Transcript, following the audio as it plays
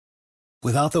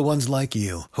Without the ones like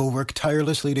you, who work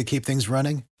tirelessly to keep things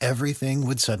running, everything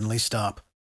would suddenly stop.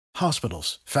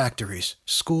 Hospitals, factories,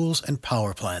 schools, and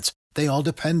power plants, they all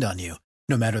depend on you.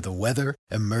 No matter the weather,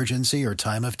 emergency, or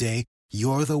time of day,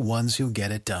 you're the ones who get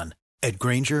it done. At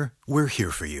Grainger, we're here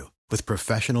for you with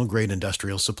professional-grade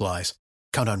industrial supplies.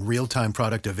 Count on real-time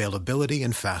product availability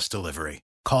and fast delivery.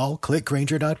 Call,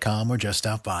 clickgrainger.com, or just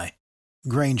stop by.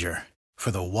 Grainger, for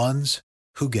the ones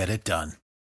who get it done.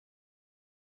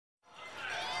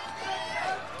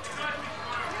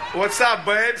 What's up,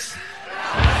 babes?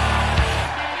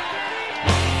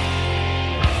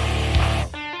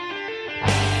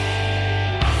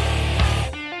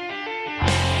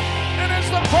 And as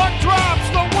the puck drops,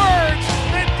 the words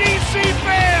that DC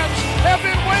fans have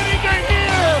been waiting to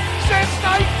hear since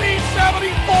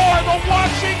 1974, the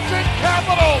Washington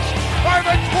Capitals are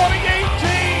the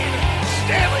 2018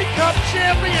 Stanley Cup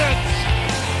champions.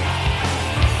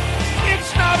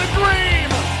 It's not a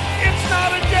dream. It's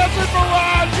not a desert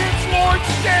mirage, it's Lord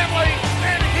Stanley,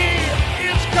 and he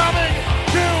is coming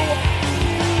to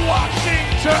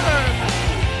Washington.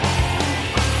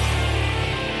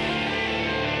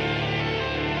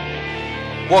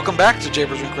 Welcome back to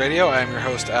Japers Rink Radio. I am your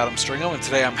host, Adam Stringham, and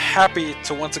today I'm happy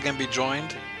to once again be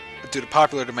joined, due to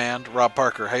popular demand, Rob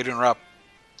Parker. How you doing, Rob?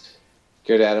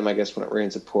 Good, Adam. I guess when it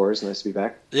rains, it pours. Nice to be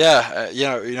back. Yeah,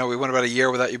 we went about a year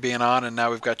without you being on, and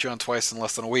now we've got you on twice in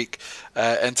less than a week.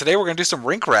 And today we're going to do some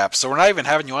rink wraps. So we're not even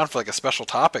having you on for like a special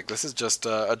topic. This is just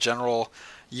a general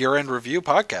year-end review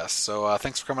podcast. So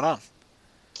thanks for coming on.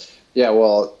 Yeah,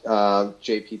 well,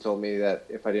 JP told me that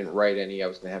if I didn't write any, I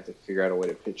was going to have to figure out a way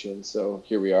to pitch in. So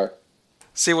here we are.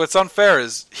 See, what's unfair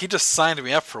is he just signed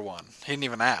me up for one. He didn't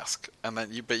even ask, and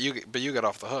then you got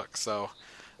off the hook. So.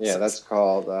 Yeah, that's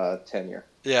called tenure.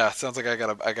 Yeah, sounds like I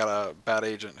got a bad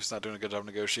agent who's not doing a good job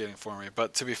negotiating for me.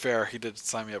 But to be fair, he did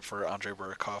sign me up for Andre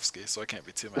Burakovsky, so I can't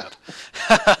be too mad.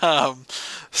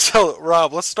 So,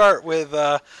 Rob, let's start with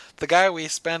the guy we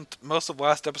spent most of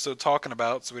last episode talking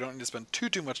about, so we don't need to spend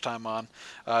too much time on,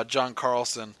 John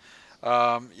Carlson.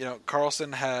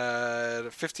 Carlson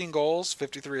had 15 goals,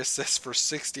 53 assists for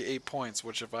 68 points,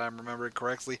 which, if I'm remembering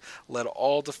correctly, led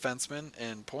all defensemen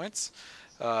in points.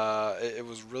 It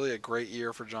was really a great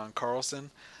year for John Carlson.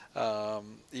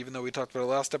 Even though we talked about it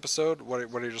last episode, what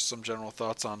are just some general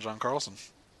thoughts on John Carlson?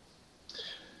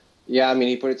 Yeah, I mean,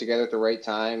 he put it together at the right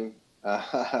time.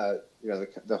 The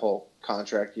whole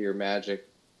contract year magic.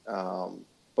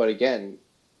 But again,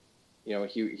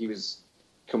 he was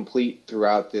complete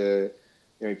throughout the.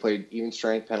 He played even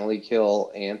strength, penalty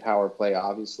kill, and power play.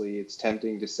 Obviously, it's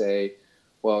tempting to say,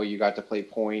 well, you got to play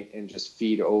point and just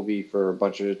feed Ovi for a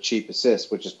bunch of cheap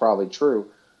assists, which is probably true.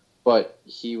 But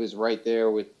he was right there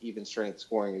with even strength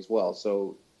scoring as well.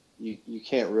 So you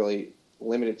can't really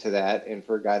limit it to that. And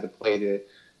for a guy to play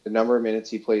the number of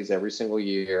minutes he plays every single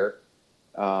year,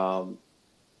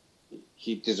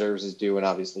 he deserves his due, and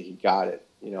obviously he got it.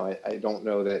 I don't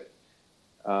know that,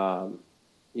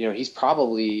 he's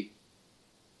probably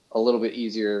a little bit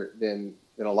easier than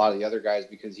a lot of the other guys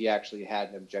because he actually had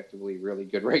an objectively really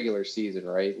good regular season,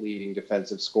 right? Leading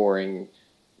defensive scoring,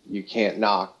 you can't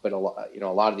knock, but a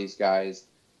lot of these guys,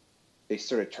 they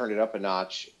sort of turn it up a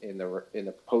notch in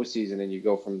the postseason, and you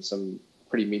go from some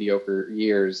pretty mediocre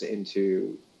years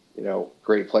into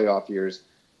great playoff years,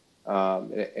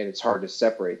 and it's hard to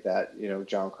separate that.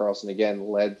 John Carlson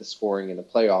again led the scoring in the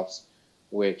playoffs,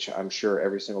 which I'm sure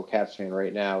every single Caps fan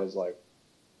right now is like,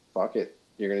 fuck it.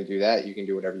 You're going to do that, you can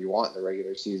do whatever you want in the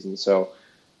regular season. So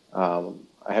I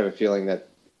have a feeling that,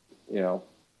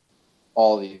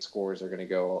 all these scores are going to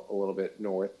go a little bit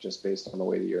north just based on the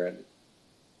way the year ended.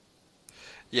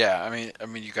 Yeah, I mean,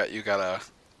 you gotta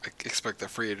expect that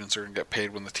free agents are going to get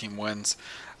paid when the team wins.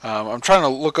 I'm trying to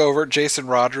look over. Jason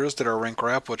Rogers did our rink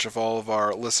wrap, which if all of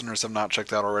our listeners have not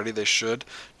checked out already, they should.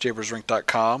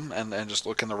 jabersrink.com and just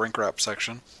look in the rink wrap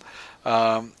section.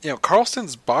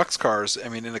 Carlson's boxcars,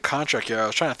 in the contract year, I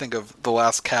was trying to think of the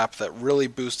last cap that really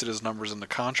boosted his numbers in the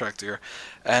contract year.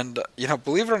 And,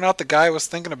 believe it or not, the guy I was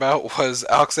thinking about was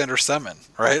Alexander Semin,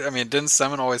 right? Didn't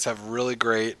Semin always have really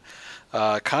great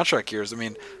contract years?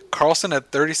 Carlson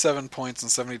had 37 points in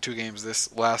 72 games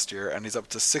this last year, and he's up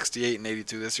to 68 and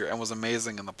 82 this year, and was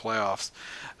amazing in the playoffs.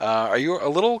 Are you a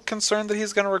little concerned that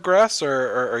he's going to regress,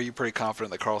 or are you pretty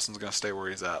confident that Carlson's going to stay where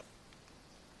he's at?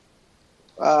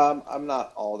 I'm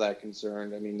not all that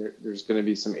concerned. There's going to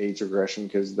be some age regression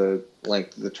because the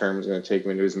length of the term is going to take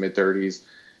him into his mid-30s.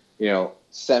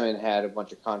 Semin had a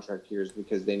bunch of contract years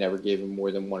because they never gave him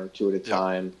more than one or two at a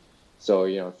time. So,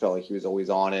 it felt like he was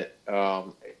always on it.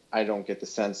 I don't get the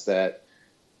sense that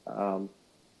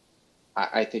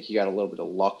I think he got a little bit of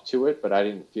luck to it, but I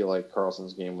didn't feel like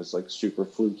Carlson's game was like super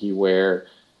fluky where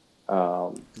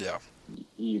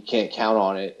you can't count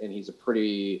on it. And he's a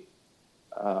pretty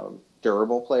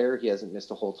durable player. He hasn't missed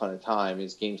a whole ton of time.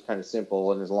 His game's kind of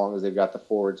simple, and as long as they've got the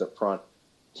forwards up front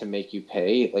to make you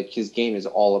pay, like his game is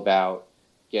all about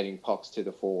getting pucks to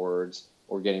the forwards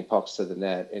or getting pucks to the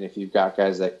net. And if you've got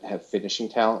guys that have finishing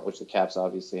talent, which the Caps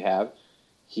obviously have,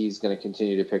 he's going to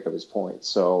continue to pick up his points.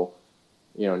 So,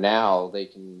 now they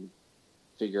can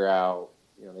figure out,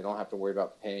 they don't have to worry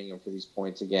about paying him for these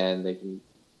points again. They can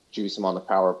juice him on the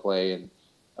power play. And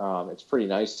it's pretty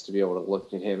nice to be able to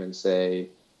look at him and say,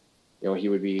 he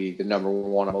would be the number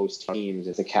one on most teams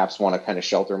if the Caps want to kind of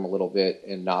shelter him a little bit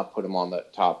and not put him on the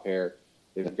top pair.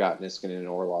 They've got Niskanen and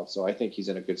Orlov. So I think he's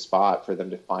in a good spot for them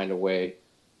to find a way.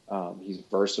 He's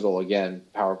versatile, again,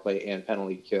 power play and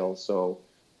penalty kill. So,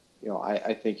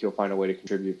 I think he'll find a way to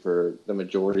contribute for the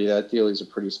majority of that deal. He's a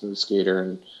pretty smooth skater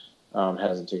and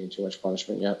hasn't taken too much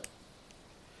punishment yet.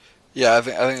 Yeah, I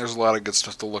think there's a lot of good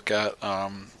stuff to look at.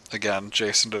 Again,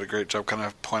 Jason did a great job kind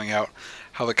of pointing out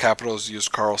how the Capitals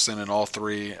used Carlson in all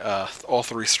three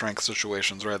strength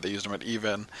situations, right? They used him at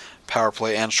even, power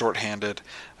play, and shorthanded,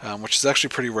 which is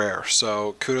actually pretty rare.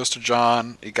 So kudos to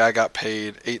John. The guy got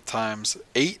paid 8 times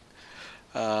 8.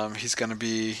 He's going to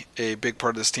be a big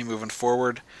part of this team moving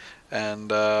forward.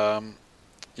 And,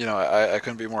 I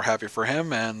couldn't be more happy for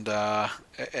him. And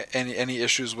any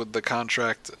issues with the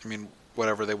contract,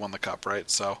 whatever, they won the cup, right?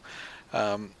 So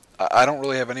I don't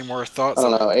really have any more thoughts. I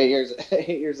don't know. 8 years. 8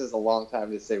 years is a long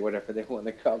time to say whatever they won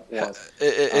the cup was.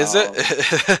 Is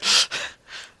it?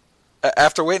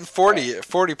 After waiting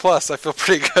 40 plus, I feel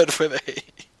pretty good with 8.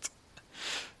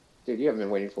 Dude, you haven't been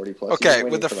waiting 40 plus. Okay,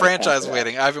 with the franchise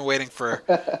waiting, I've been waiting for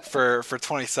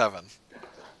 27.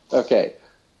 Okay.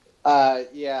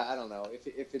 Yeah, I don't know.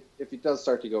 If it does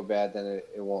start to go bad, then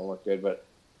it won't look good. But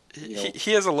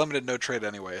he has a limited no trade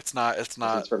anyway. It's not. It's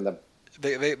from the.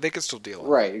 They could still deal it.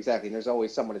 Right, exactly. And there's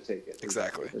always someone to take it.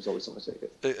 Exactly. There's always someone to take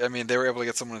it. They were able to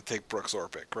get someone to take Brooks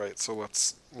Orpik, right? So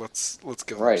let's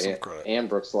give them some credit. And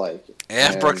Brooks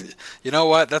Brooks. You know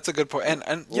what? That's a good point.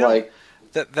 And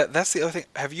that's the other thing.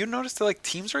 Have you noticed that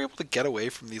teams are able to get away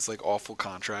from these awful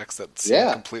contracts that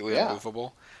seem completely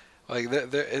unmovable?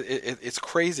 It's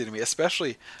crazy to me,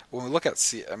 especially when we look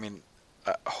at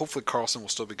hopefully Carlson will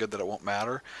still be good, that it won't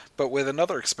matter. But with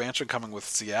another expansion coming with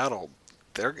Seattle,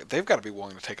 they've got to be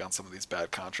willing to take on some of these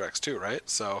bad contracts too, right?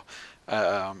 So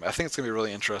I think it's going to be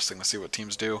really interesting to see what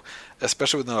teams do,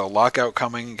 especially with the lockout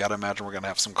coming. You got to imagine we're going to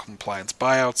have some compliance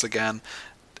buyouts again.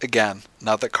 Again,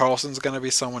 not that Carlson's going to be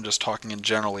someone, just talking in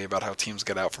generally about how teams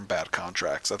get out from bad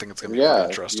contracts. I think it's going to be pretty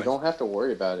interesting. You don't have to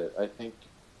worry about it. I think,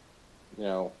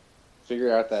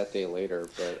 figure out that day later.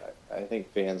 But I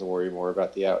think fans worry more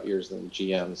about the out years than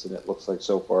GMs, and it looks like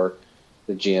so far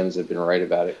the GMs have been right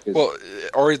about it. Well,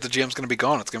 or the GM's going to be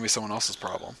gone. It's going to be someone else's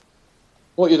problem.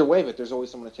 Well, either way, but there's always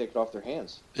someone to take it off their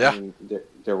hands. Yeah.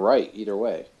 They're right either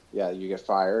way. Yeah, you get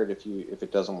fired if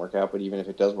it doesn't work out, but even if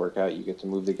it does work out, you get to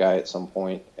move the guy at some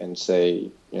point and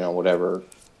say, whatever,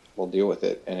 we'll deal with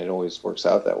it, and it always works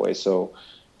out that way. So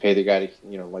pay the guy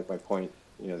to, like my point,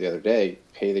 the other day,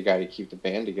 pay the guy to keep the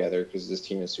band together because this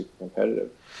team is super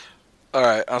competitive. All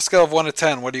right, on a scale of 1 to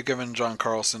 10, what are you giving John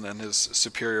Carlson and his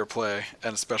superior play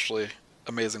and especially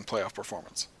amazing playoff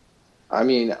performance?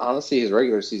 Honestly, his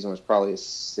regular season was probably a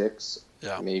 6.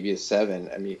 Yeah. Maybe a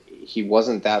 7. He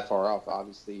wasn't that far off.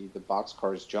 Obviously, the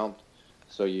boxcars jumped,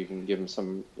 so you can give him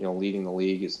some, leading the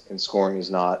league and scoring is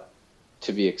not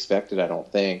to be expected, I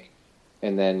don't think.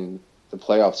 And then the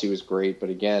playoffs, he was great.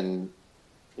 But again,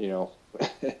 there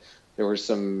were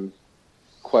some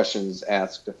questions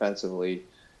asked defensively.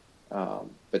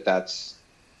 But that's,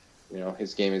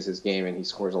 his game is his game, and he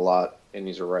scores a lot, and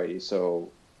he's a righty.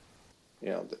 So,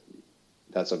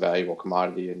 that's a valuable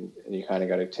commodity, and you kind of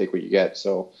got to take what you get.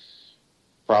 So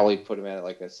probably put him at a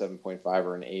 7.5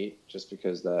 or an 8, just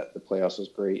because the playoffs was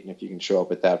great. And if you can show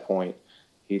up at that point,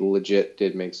 he legit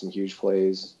did make some huge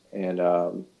plays. And,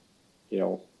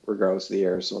 regardless of the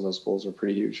error, some of those goals are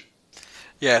pretty huge.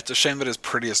 Yeah, it's a shame that his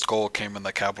prettiest goal came when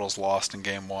the Capitals lost in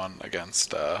Game 1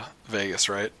 against Vegas,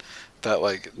 right?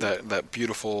 That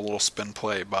beautiful little spin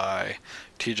play by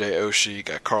TJ Oshie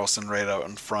got Carlson right out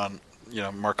in front.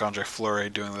 Marc-Andre Fleury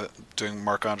doing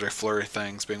Marc-Andre Fleury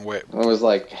things, being way. That was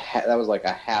like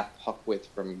a half puck width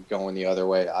from going the other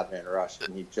way, odd man rush,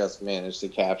 and he just managed to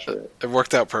capture it. It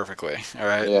worked out perfectly. All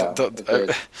right. Yeah.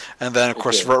 And then of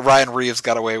course Ryan Reeves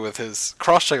got away with his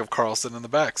cross check of Carlson in the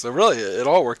back. So really, it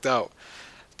all worked out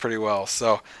pretty well.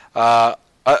 So I'm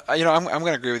going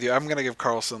to agree with you. I'm going to give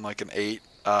Carlson an 8.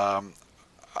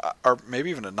 or maybe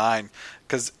even a 9,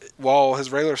 because while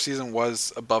his regular season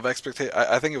was above expectation,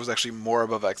 I think it was actually more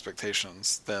above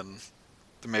expectations than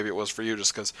maybe it was for you,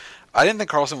 just because I didn't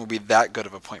think Carlson would be that good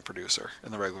of a point producer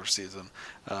in the regular season.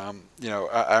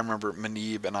 I remember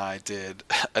Manib and I did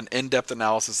an in-depth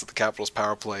analysis of the Capitals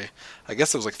power play. I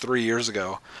guess it was like 3 years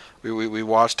ago. We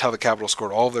watched how the Capitals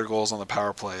scored all of their goals on the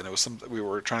power play, and it was we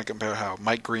were trying to compare how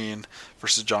Mike Green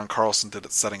versus John Carlson did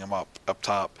it, setting him up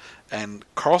top, and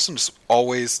Carlson just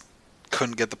always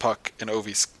couldn't get the puck in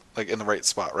Ovi's in the right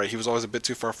spot, right? He was always a bit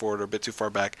too far forward or a bit too far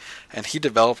back, and he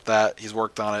developed that. He's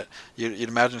worked on it. You'd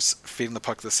imagine feeding the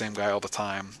puck to the same guy all the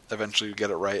time. Eventually, you get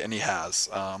it right, and he has.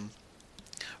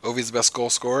 Ovi's the best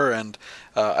goal scorer, and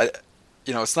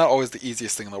it's not always the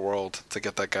easiest thing in the world to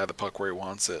get that guy the puck where he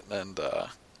wants it, and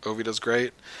Ovi does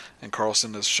great, and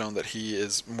Carlson has shown that he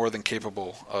is more than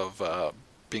capable of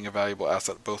being a valuable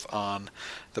asset both on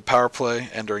the power play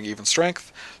and during even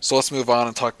strength. So let's move on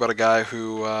and talk about a guy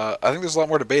who I think there's a lot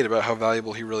more debate about how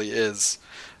valuable he really is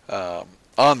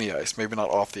on the ice, maybe not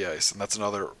off the ice, and that's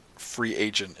another free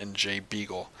agent in Jay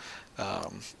Beagle.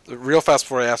 Real fast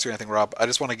before I ask you anything, Rob, I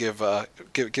just want to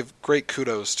give great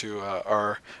kudos to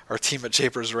our team at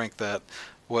Japers Rink that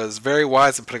was very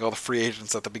wise in putting all the free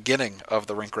agents at the beginning of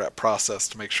the rink rep process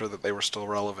to make sure that they were still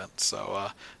relevant. So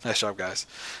nice job, guys.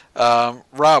 Rob,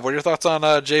 what are your thoughts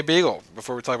on Jay Beagle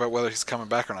before we talk about whether he's coming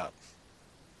back or not?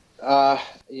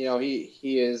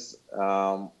 He is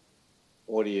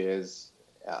what he is.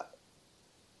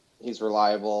 He's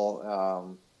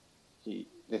reliable.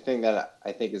 The thing that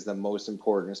I think is the most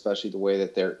important, especially the way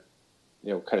that they're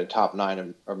kind of top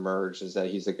 9 emerged, is that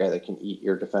he's a guy that can eat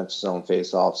your defensive zone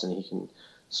faceoffs, and he can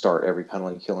start every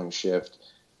penalty killing shift.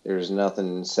 There's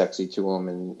nothing sexy to him,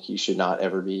 and he should not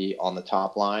ever be on the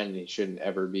top line, and he shouldn't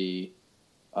ever be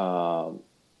a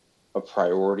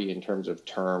priority in terms of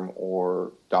term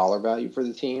or dollar value for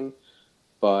the team.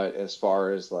 But as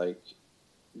far as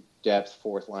depth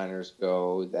fourth liners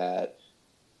go that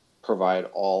provide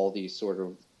all these sort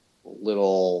of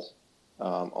little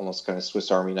almost kind of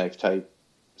Swiss Army knife type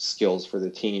skills for the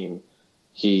team,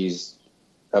 he's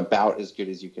about as good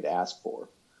as you could ask for.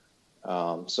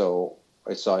 So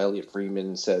I saw Elliot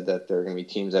Freeman said that there are going to be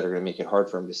teams that are going to make it hard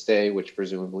for him to stay, which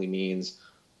presumably means,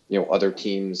 other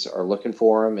teams are looking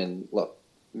for him. And look,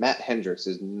 Matt Hendricks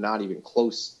is not even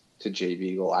close to Jay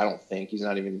Beagle. I don't think he's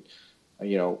not even,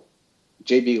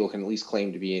 Jay Beagle can at least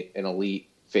claim to be an elite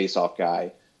face-off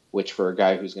guy, which for a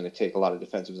guy who's going to take a lot of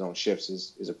defensive zone shifts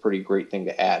is a pretty great thing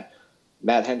to add.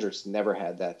 Matt Hendricks never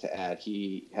had that to add.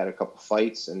 He had a couple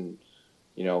fights and,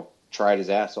 tried his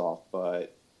ass off,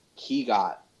 but he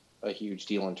got a huge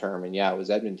deal in term, and it was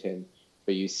Edmonton,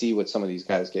 but you see what some of these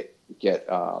guys get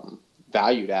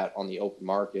valued at on the open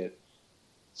market.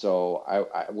 So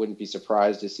I wouldn't be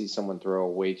surprised to see someone throw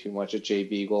way too much at Jay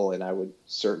Beagle, and I would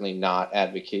certainly not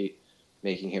advocate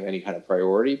making him any kind of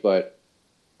priority, but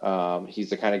he's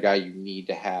the kind of guy you need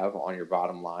to have on your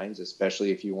bottom lines,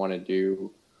 especially if you want to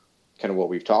do kind of what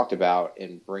we've talked about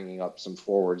in bringing up some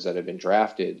forwards that have been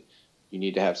drafted. You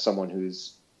need to have someone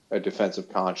who's a defensive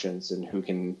conscience and who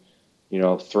can,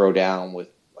 throw down with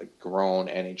grown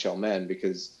NHL men,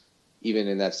 because even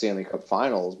in that Stanley Cup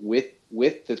Finals with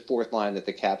the fourth line that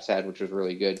the Caps had, which was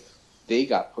really good, they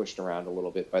got pushed around a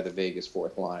little bit by the Vegas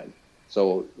fourth line.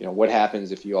 So, what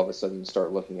happens if you all of a sudden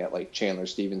start looking at Chandler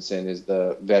Stevenson is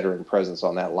the veteran presence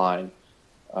on that line?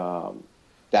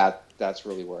 That's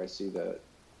really where I see the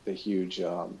huge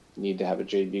need to have a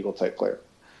Jay Beagle type player.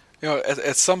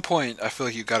 At some point, I feel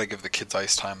like you got to give the kids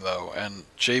ice time, though. And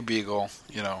Jay Beagle,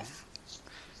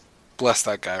 bless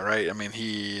that guy, right? I mean,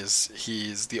 he's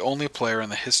the only player in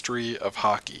the history of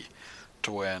hockey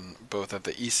to win both at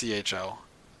the ECHL,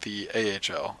 the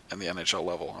AHL, and the NHL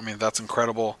level. I mean, that's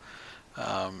incredible.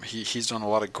 He's done a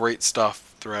lot of great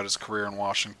stuff throughout his career in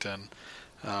Washington.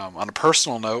 On a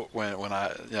personal note,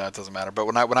 it doesn't matter, but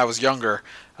when I was younger,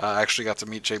 I actually got to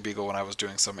meet Jay Beagle when I was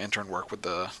doing some intern work with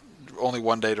only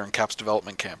one day during Caps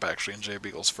development camp, actually, in Jay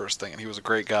Beagle's first thing, and he was a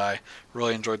great guy.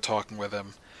 Really enjoyed talking with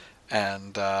him,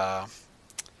 and I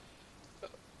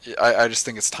just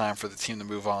think it's time for the team to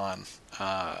move on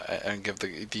and give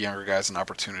the younger guys an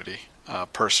opportunity,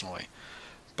 personally.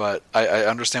 But I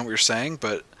understand what you're saying,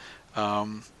 but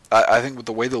I think with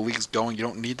the way the league's going, you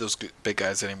don't need those big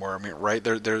guys anymore. I mean, right?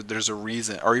 There's a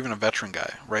reason, or even a veteran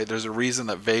guy, right? There's a reason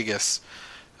that Vegas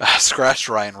scratched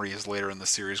Ryan Reeves later in the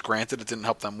series. Granted, it didn't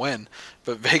help them win,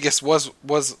 but Vegas was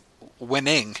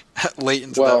winning late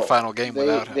into that final game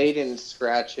without him. They didn't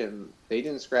scratch him. They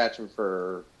didn't scratch him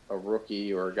for a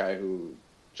rookie or a guy who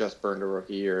just burned a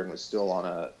rookie year and was still on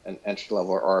an entry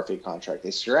level or RFA contract.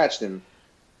 They scratched him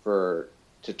for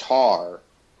Tatar,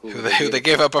 who they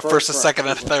gave up a first, a second,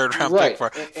 and a third round pick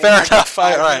for. And Fair enough. All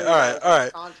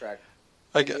right. Contract.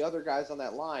 The other guys on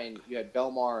that line, you had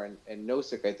Belmar and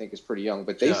Nosek, I think, is pretty young,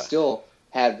 but they still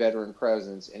had veteran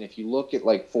presence. And if you look at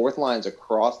like fourth lines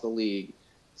across the league,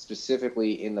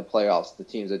 specifically in the playoffs, the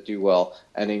teams that do well,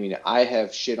 and I mean, I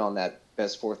have shit on that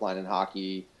best fourth line in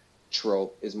hockey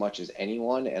trope as much as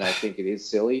anyone, and I think it is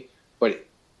silly, but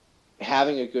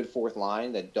having a good fourth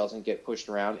line that doesn't get pushed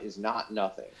around is not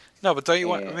nothing. No, but don't you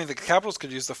want? I mean, the Capitals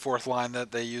could use the fourth line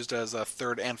that they used as a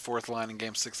third and fourth line in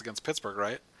Game 6 against Pittsburgh,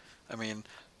 right? I mean,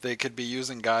 they could be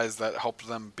using guys that helped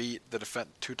them beat the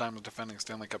two times defending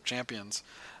Stanley Cup champions,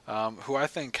 who I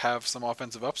think have some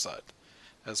offensive upside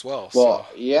as well. Well,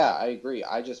 yeah, I agree.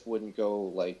 I just wouldn't go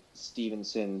like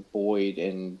Stevenson, Boyd,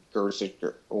 and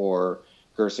Gersich or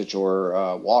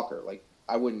Walker. Like,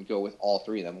 I wouldn't go with all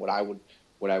three of them. What I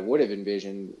would have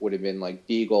envisioned would have been like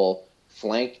Beagle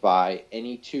flanked by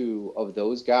any two of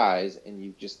those guys, and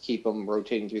you just keep them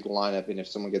rotating through the lineup, and if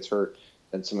someone gets hurt,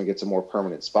 then someone gets a more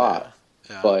permanent spot.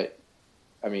 Yeah. But,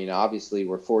 I mean, obviously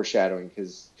we're foreshadowing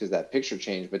because that picture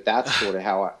changed, but that's sort of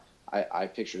how I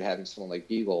pictured having someone like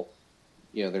Beagle.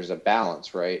 You know, there's a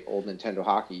balance, right? Old Nintendo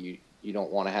hockey, you don't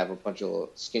want to have a bunch of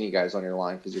skinny guys on your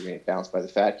line because you're going to get bounced by the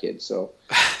fat kid. So,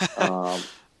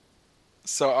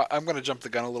 So I'm going to jump the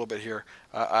gun a little bit here.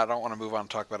 I don't want to move on and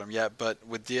talk about him yet, but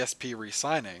with DSP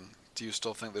re-signing, do you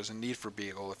still think there's a need for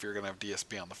Beagle if you're going to have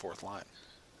DSP on the fourth line?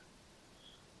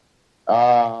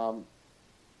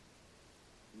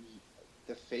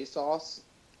 The face-offs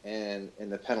and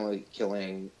the penalty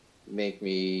killing make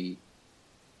me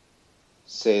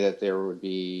say that there would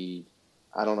be,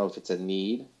 I don't know if it's a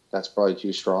need. That's probably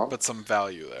too strong. But some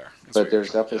value there. But there's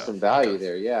definitely some value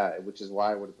there, yeah, which is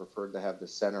why I would have preferred to have the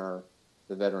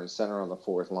veteran center on the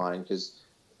fourth line, because,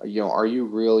 you know, are you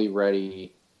really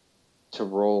ready to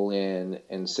roll in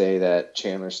and say that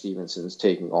Chandler Stevenson's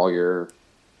taking all your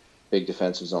big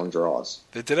defensive zone draws?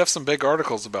 They did have some big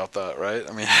articles about that, right?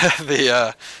 I mean,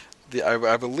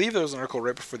 I believe there was an article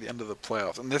right before the end of the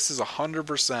playoffs, and this is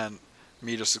 100%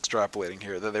 me just extrapolating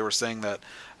here, that they were saying that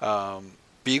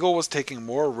Beagle was taking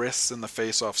more risks in the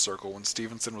face-off circle when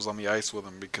Stevenson was on the ice with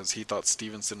him because he thought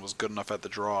Stevenson was good enough at the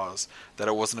draws that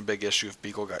it wasn't a big issue if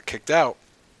Beagle got kicked out.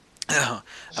 And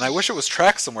I wish it was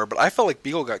tracked somewhere, but I felt like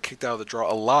Beagle got kicked out of the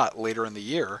draw a lot later in the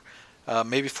year.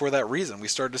 Maybe for that reason. We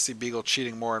started to see Beagle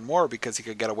cheating more and more because he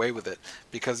could get away with it,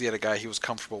 because he had a guy he was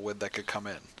comfortable with that could come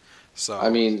in. So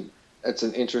I mean, it's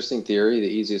an interesting theory. The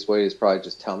easiest way is probably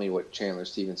just tell me what Chandler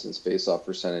Stevenson's face-off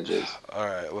percentage is. All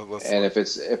right, let's. And if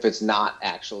it's not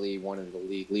actually one of the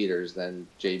league leaders, then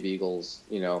Jay Beagle's,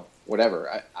 you know,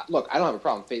 whatever. Look, I don't have a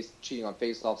problem cheating on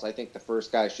face-offs. I think the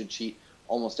first guy should cheat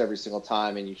almost every single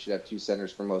time, and you should have two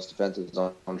centers for most defensives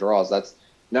on draws.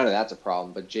 None of that's a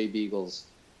problem. But Jay Beagle's,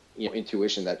 you know,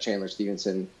 intuition that Chandler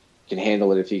Stevenson can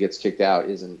handle it if he gets kicked out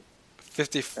isn't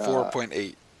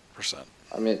 54.8%.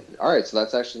 I mean, all right, so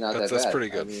that's actually not that bad. That's pretty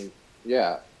good. I mean,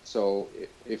 yeah. So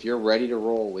if you're ready to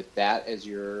roll with that as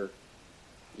your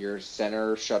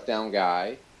center shutdown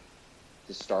guy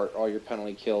to start all your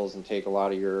penalty kills and take a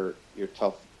lot of your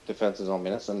tough defensive zone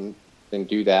minutes, and then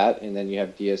do that, and then you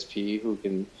have DSP who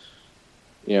can,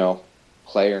 you know,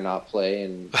 play or not play,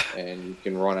 and you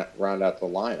can round out the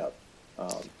lineup.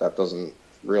 That doesn't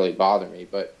really bother me.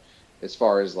 But as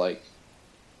far as like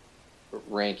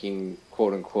ranking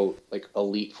quote unquote like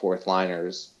elite fourth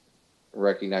liners,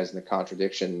 recognizing the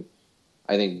contradiction,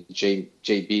 I think Jay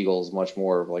Beagle is much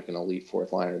more of like an elite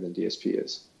fourth liner than DSP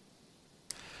is.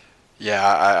 Yeah,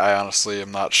 I honestly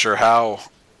am not sure how.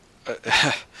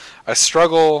 I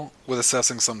struggle with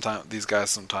assessing these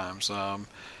guys sometimes.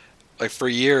 Like for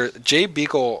years, Jay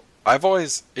Beagle, I've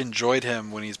always enjoyed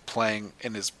him when he's playing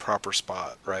in his proper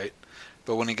spot, right?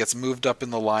 But when he gets moved up in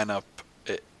the lineup,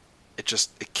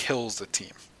 it kills the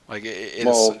team. Like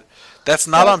that's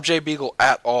not on Jay Beagle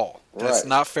at all. That's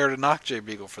not fair to knock Jay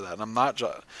Beagle for that. And I'm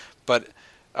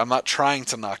not trying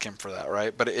to knock him for that,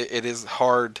 right? But it is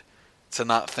hard to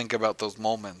not think about those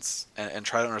moments and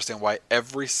try to understand why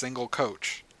every single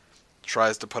coach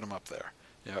tries to put him up there.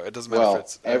 You know, it doesn't matter if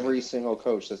it's every single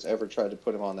coach that's ever tried to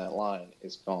put him on that line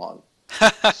is gone.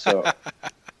 So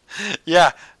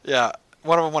yeah.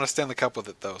 One of them won a Stanley Cup with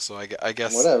it though, so I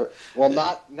guess whatever. Well,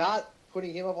 not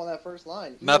putting him up on that first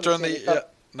line. Not during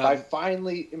by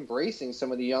finally embracing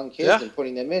some of the young kids and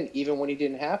putting them in, even when he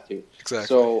didn't have to. Exactly.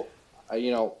 So,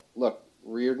 you know, look,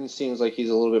 Reardon seems like he's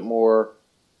a little bit more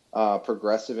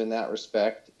progressive in that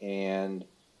respect, and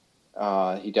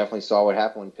he definitely saw what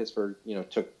happened when Pittsburgh, you know,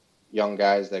 took young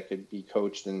guys that could be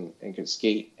coached and could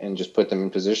skate and just put them in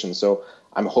position. So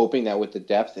I'm hoping that with the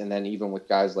depth, and then even with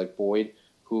guys like Boyd,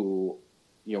 who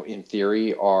in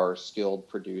theory, are skilled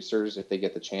producers if they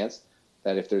get the chance.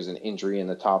 That if there's an injury in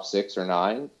the top 6 or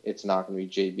 9, it's not going to be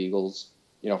Jay Beagle's,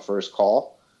 first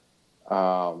call.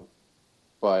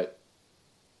 But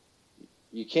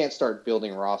you can't start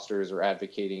building rosters or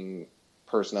advocating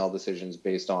personnel decisions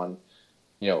based on,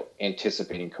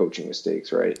 anticipating coaching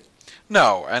mistakes, right?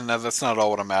 No, and that's not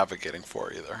all what I'm advocating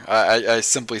for either. I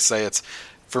simply say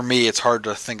for me, it's hard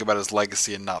to think about his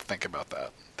legacy and not think about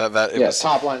that. It was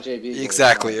top line Jay Beagle.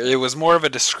 Exactly. It was more of a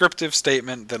descriptive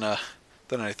statement than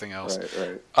anything else.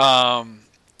 Right.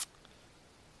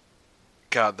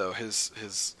 God, though, his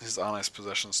on ice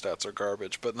possession stats are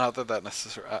garbage, but not that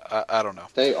necessarily. I don't know.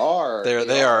 They are.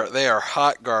 They are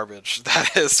hot garbage.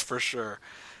 That is for sure.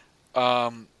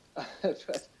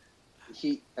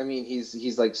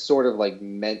 He's like sort of like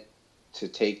meant to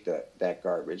take that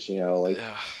garbage, like.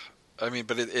 Yeah, I mean,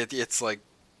 but it's like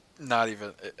not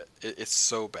even. It's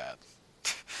so bad.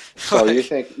 So you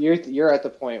think you're at the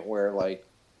point where like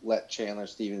let Chandler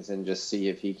Stevenson just see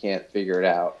if he can't figure it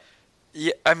out.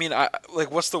 Yeah, I mean,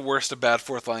 what's the worst a bad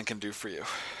fourth line can do for you?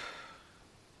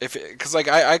 Because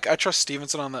I trust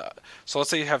Stevenson on the. So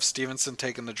let's say you have Stevenson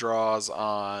taking the draws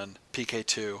on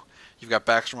PK2. You've got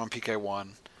Backstrom on PK1.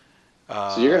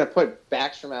 So you're going to put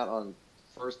Backstrom out on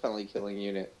first penalty killing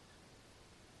unit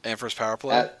and first power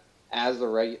play as the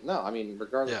regular. No, I mean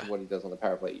regardless of what he does on the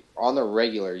power play, on the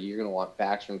regular, you're going to want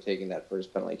Backstrom taking that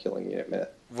first penalty killing unit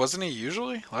minute. Wasn't he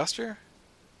usually last year?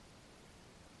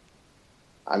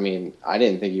 I mean, I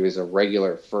didn't think he was a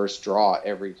regular first draw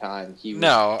every time he was.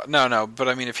 No. But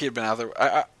I mean, if he had been out there,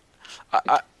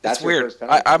 that's it's weird.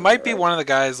 I might be one of the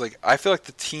guys. Like, I feel like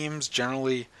the teams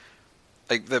generally,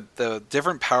 like the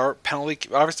different power penalty.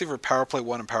 Obviously, for power play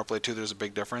 1 and power play 2, there's a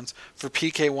big difference. For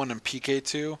PK 1 and PK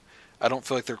 2, I don't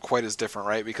feel like they're quite as different,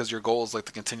 right? Because your goal is like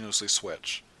to continuously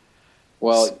switch.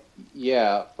 Well,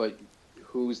 yeah, but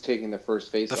who's taking the first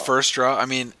face? The first draw. I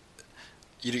mean.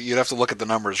 You'd have to look at the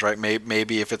numbers, right?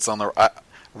 Maybe if it's on the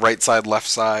right side, left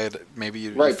side, maybe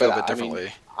you feel a bit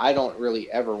differently. I don't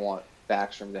really ever want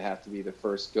Backstrom to have to be the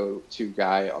first go-to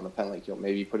guy on the penalty kill.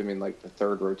 Maybe put him in like the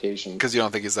third rotation. Because you don't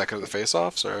think he's that good at the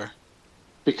face-offs, or?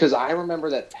 Because I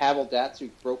remember that Pavel Datsyuk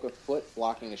broke a foot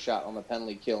blocking a shot on the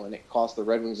penalty kill, and it cost the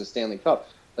Red Wings a Stanley Cup.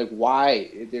 Like,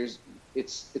 why?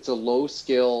 It's a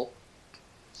low-skill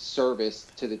service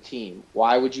to the team.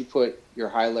 Why would you put your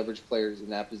high-leverage players in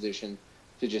that position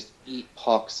to just eat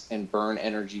pucks and burn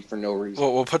energy for no reason?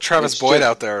 Well, we'll put Travis Boyd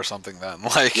out there or something then.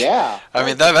 Like, yeah. I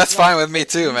mean, that's fine with me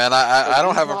too, man. I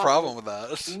don't have a problem with that.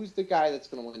 Who's the guy that's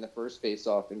going to win the first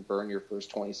face-off and burn your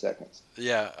first 20 seconds?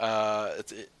 Yeah,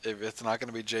 if it's not going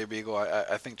to be Jay Beagle,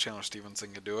 I think Chandler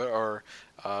Stevenson could do it, or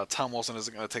Tom Wilson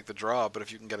isn't going to take the draw, but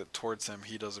if you can get it towards him,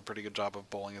 he does a pretty good job of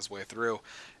bowling his way through.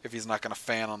 If he's not going to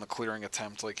fan on the clearing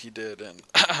attempt like he did in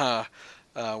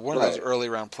one of those early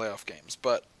round playoff games,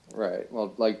 but. Right.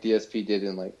 Well, like DSP did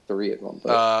in like 3 of them.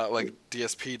 But like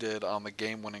DSP did on the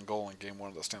game-winning goal in Game 1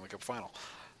 of the Stanley Cup Final.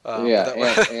 And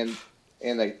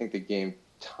I think the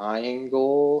game-tying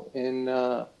goal in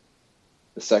the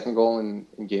second goal in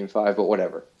Game 5, but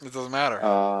whatever. It doesn't matter.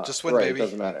 Just win, baby. It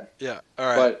doesn't matter. Yeah. All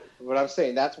right. But what I'm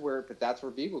saying, that's where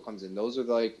Beagle comes in. Those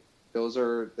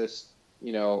are this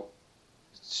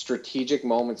strategic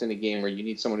moments in a game where you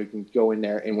need someone who can go in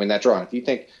there and win that draw. And if you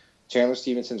think Chandler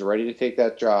Stevenson's ready to take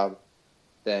that job,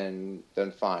 then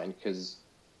fine, because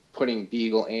putting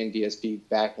Beagle and DSP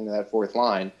back into that fourth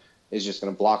line is just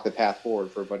going to block the path forward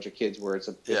for a bunch of kids where it's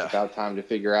about time to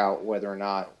figure out whether or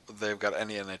not they've got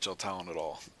any NHL talent at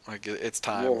all. Like, it's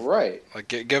time. Well, right. Like,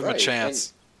 give them a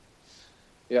chance.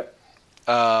 Yep.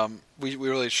 We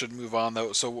really should move on,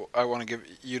 though. So I want to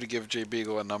give Jay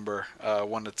Beagle a number,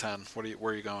 1 to 10.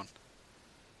 Where are you going?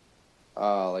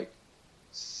 Like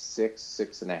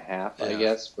 6.5, I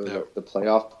guess, for the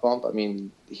playoff bump. I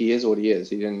mean, he is what he is.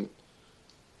 He didn't.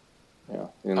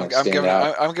 I'm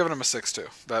giving him a 6 too.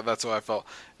 That's what I felt.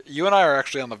 You and I are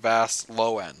actually on the vast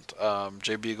low end.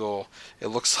 Jay Beagle, it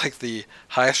looks like the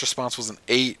highest response was an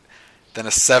 8, then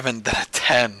a 7, then a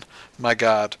 10. My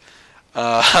God.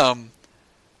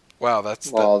 Wow,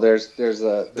 there's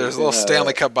a little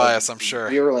Stanley Cup bias, I'm sure.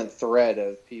 Virulent thread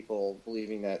of people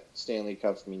believing that Stanley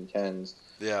Cups mean 10s.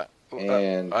 Yeah.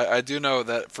 And I do know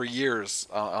that for years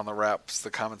on the Raps, the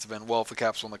comments have been, well, if the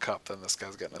Caps win the Cup, then this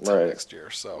guy's getting a 10 next year.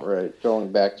 So going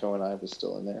back to when I was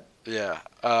still in there. Yeah.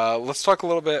 Let's talk a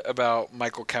little bit about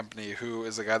Michal Kempny, who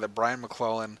is a guy that Brian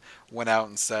McClellan went out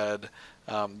and said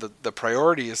the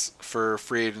priorities for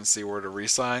free agency were to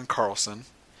re-sign Carlson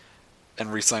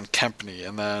and re-sign Kempny,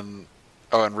 and then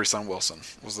and re-sign Wilson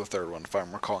was the third one, if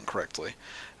I'm recalling correctly.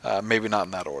 Maybe not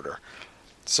in that order.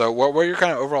 So what were your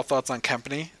kind of overall thoughts on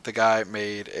Kempny? The guy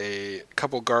made a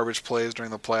couple garbage plays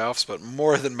during the playoffs, but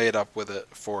more than made up with it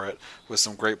with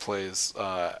some great plays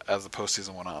as the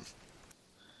postseason went on.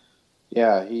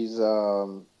 Yeah, he's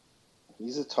a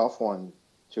tough one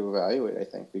to evaluate, I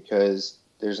think, because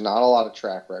there's not a lot of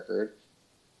track record,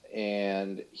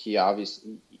 and he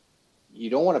obviously, you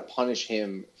don't want to punish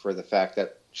him for the fact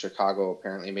that Chicago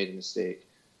apparently made a mistake,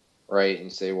 right?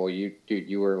 And say, well, you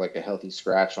were like a healthy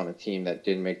scratch on a team that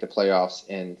didn't make the playoffs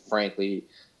and frankly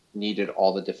needed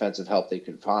all the defensive help they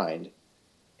could find.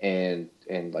 And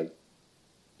like,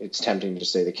 it's tempting to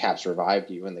say the Caps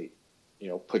revived you and they,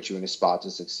 put you in a spot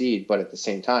to succeed. But at the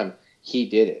same time, he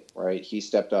did it, right? He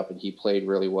stepped up and he played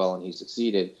really well and he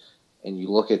succeeded. And you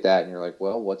look at that and you're like,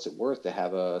 well, what's it worth to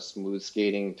have a smooth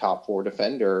skating top four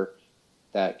defender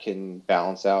that can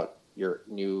balance out your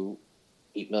new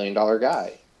 $8 million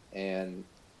guy? And,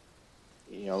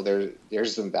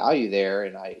 there's some value there.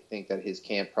 And I think that his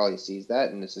camp probably sees that.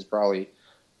 And this is probably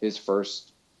his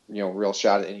first, real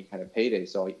shot at any kind of payday.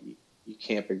 So you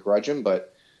can't begrudge him.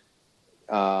 But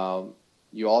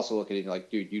you also look at it like,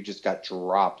 dude, you just got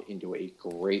dropped into a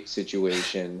great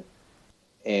situation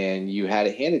and you had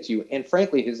it handed to you. And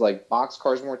frankly, his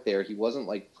boxcars weren't there. He wasn't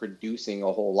producing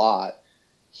a whole lot.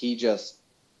 He just,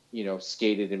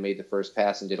 skated and made the first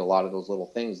pass and did a lot of those little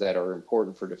things that are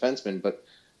important for defensemen, but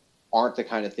aren't the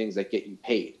kind of things that get you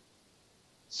paid.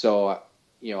 So,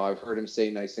 I've heard him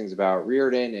say nice things about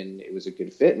Reardon and it was a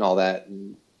good fit and all that.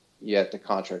 And yet the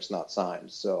contract's not signed.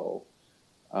 So,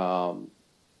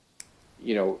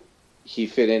 he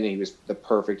fit in and he was the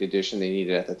perfect addition they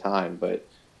needed at the time, but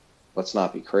let's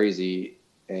not be crazy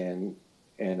and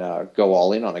go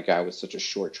all in on a guy with such a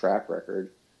short track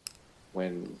record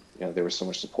when, there was so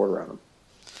much support around him.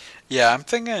 Yeah, I'm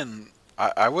thinking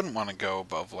I wouldn't want to go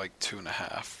above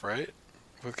 2.5, right?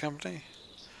 With Kempny?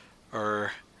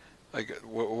 Or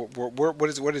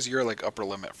what is your upper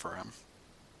limit for him?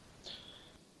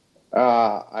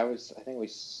 I think we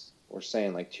were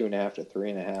saying 2.5 to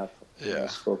 3.5. Yeah. I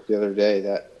spoke the other day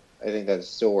that I think that's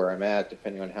still where I'm at,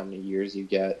 depending on how many years you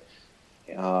get.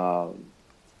 But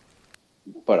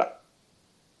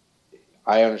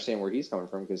I understand where he's coming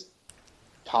from because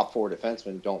top four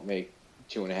defensemen don't make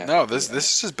 2.5. No, this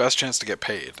is his best chance to get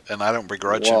paid, and I don't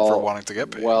begrudge him for wanting to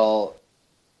get paid. Well,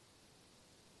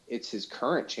 it's his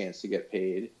current chance to get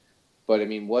paid, but I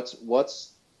mean, what's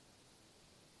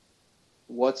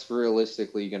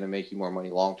realistically going to make you more money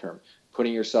long term?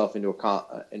 Putting yourself into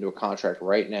a contract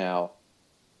right now,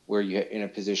 where you're in a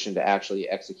position to actually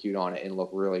execute on it and look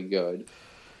really good,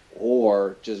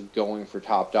 or just going for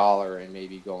top dollar and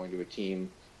maybe going to a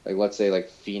team let's say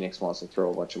Phoenix wants to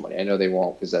throw a bunch of money. I know they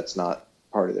won't because that's not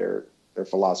part of their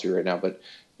philosophy right now. But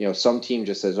some team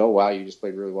just says, "Oh wow, you just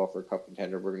played really well for a cup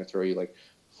contender. We're going to throw you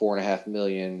 $4.5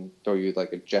 million, throw you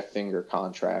a Jeff Finger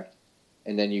contract,"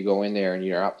 and then you go in there and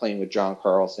you're not playing with John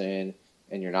Carlson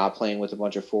and you're not playing with a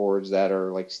bunch of forwards that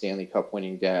are Stanley Cup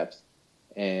winning depth,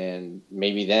 and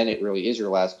maybe then it really is your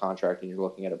last contract and you're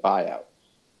looking at a buyout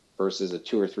versus a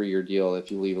 2 or 3 year deal.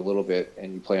 If you leave a little bit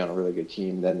and you play on a really good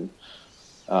team, then.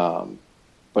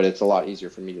 But it's a lot easier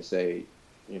for me to say,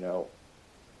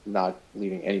 not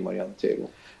leaving any money on the table.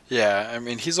 Yeah, I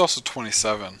mean, he's also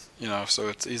 27,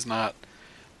 so he's not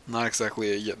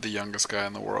exactly the youngest guy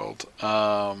in the world.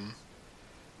 No,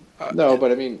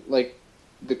 but I mean,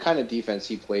 the kind of defense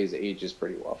he plays ages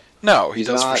pretty well. No, he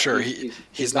does for sure.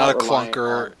 He's not a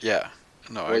clunker. Yeah.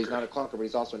 No, I agree. He's not a clunker, but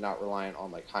he's also not reliant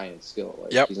on high-end skill.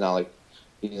 Yep. He's not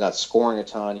scoring a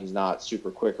ton. He's not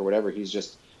super quick or whatever.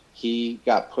 He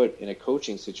got put in a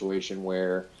coaching situation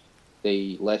where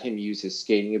they let him use his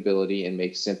skating ability and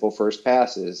make simple first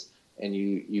passes. And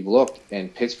you've looked,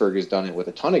 and Pittsburgh has done it with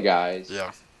a ton of guys.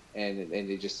 Yeah. And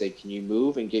they just say, can you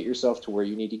move and get yourself to where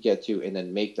you need to get to, and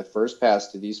then make the first pass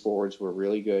to these forwards who are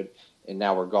really good, and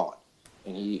now we're gone.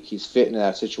 And he's fit into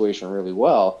that situation really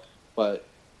well. But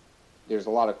there's a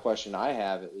lot of question I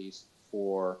have, at least,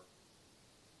 for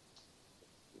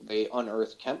they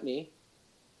unearthed Kempny.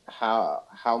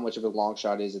 How much of a long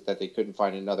shot is it that they couldn't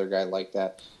find another guy like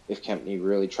that if Kempny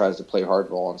really tries to play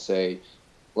hardball and say,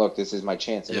 look, this is my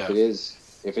chance. And if it is,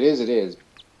 it is.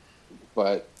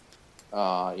 But,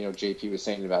 JP was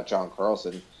saying about John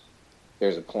Carlson,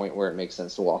 there's a point where it makes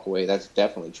sense to walk away. That's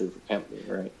definitely true for Kempny,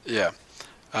 right? Yeah.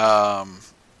 I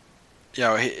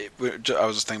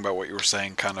was just thinking about what you were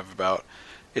saying kind of about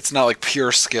it's not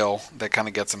pure skill that kind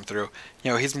of gets him through.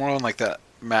 He's more on that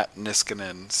Matt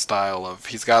Niskanen style of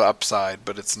he's got upside,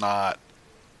 but it's not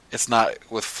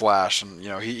with flash, and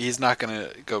he's not going to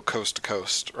go coast to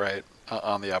coast, right?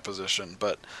 on the opposition.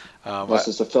 But unless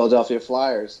it's the Philadelphia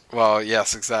Flyers. Well,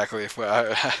 yes, exactly.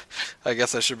 I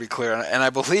guess I should be clear. And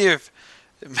I believe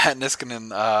Matt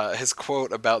Niskanen, his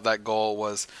quote about that goal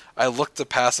was, "I looked to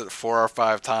pass it 4 or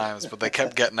 5 times, but they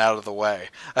kept getting out of the way."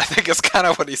 I think it's kind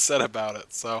of what he said about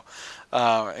it. So,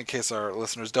 in case our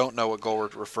listeners don't know what goal we're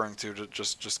referring to,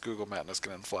 just Google Matt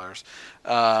Niskanen Flyers.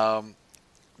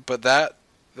 But that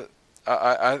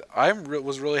I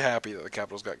was really happy that the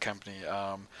Capitals got Kempny.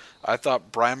 I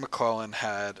thought Brian McClellan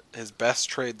had his best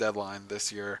trade deadline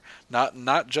this year.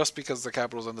 Not just because the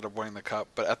Capitals ended up winning the Cup,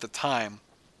 but at the time,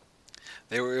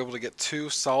 they were able to get 2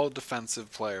 solid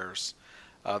defensive players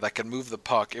that can move the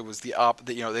puck. It was they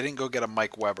didn't go get a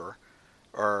Mike Weber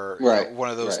or one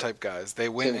of those type guys. They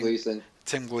went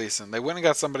Tim Gleason. They went and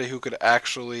got somebody who could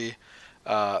actually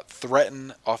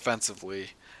threaten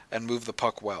offensively and move the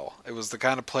puck well. It was the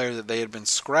kind of player that they had been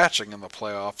scratching in the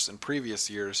playoffs in previous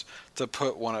years to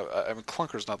put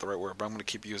clunker's not the right word, but I'm going to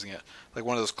keep using it. Like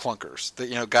one of those clunkers,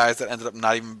 guys that ended up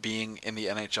not even being in the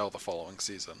NHL the following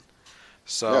season.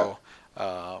 So.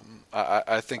 Yeah.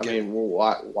 I think.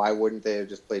 Why wouldn't they have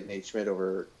just played Nate Schmidt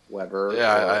over Weber?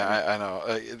 Yeah, I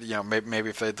know. Maybe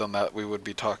if they'd done that, we would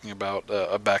be talking about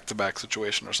a back-to-back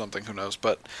situation or something. Who knows?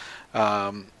 But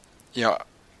all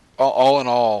in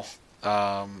all,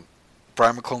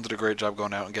 Brian McClellan did a great job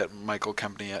going out and getting Michal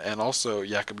Kempny and also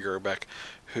Jakub Jurabek,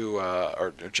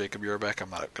 or Jacob Jurabek. I'm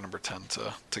not going to pretend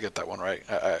to get that one right.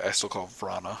 I still call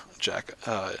Vrana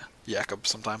Jakub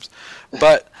sometimes,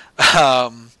 but.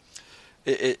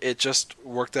 It just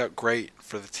worked out great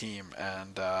for the team,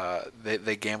 and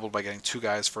they gambled by getting 2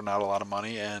 guys for not a lot of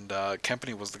money, and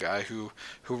Kempny was the guy who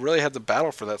really had to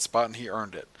battle for that spot, and he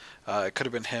earned it. It could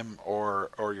have been him or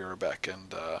Jurabek,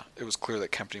 and it was clear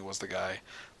that Kempny was the guy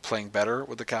playing better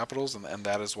with the Capitals, and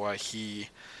that is why he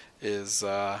is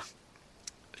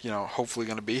hopefully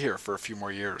going to be here for a few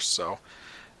more years. So,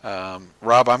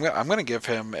 Rob, I'm going to give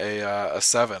him a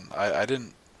 7. I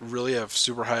didn't really have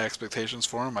super high expectations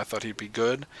for him. I thought he'd be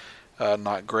good,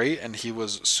 not great, and he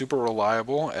was super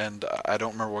reliable, and I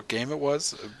don't remember what game it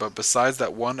was, but besides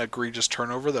that one egregious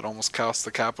turnover that almost cost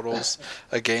the Capitals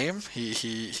a game,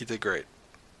 he did great.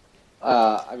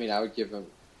 I would give him,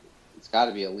 it's got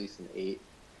to be at least an 8,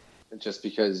 just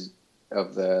because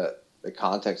of the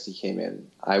context he came in.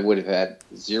 I would have had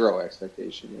 0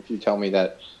 expectation. If you tell me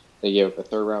that they gave up a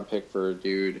 3rd-round pick for a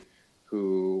dude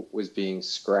who was being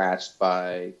scratched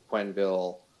by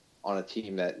Quenneville on a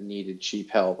team that needed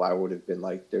cheap help, I would have been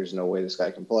like, there's no way this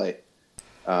guy can play.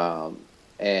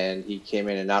 And he came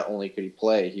in, and not only could he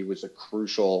play, he was a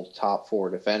crucial top 4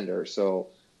 defender. So,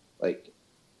 8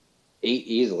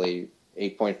 easily,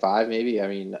 8.5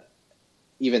 maybe.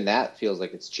 Even that feels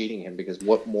like it's cheating him, because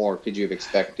what more could you have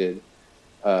expected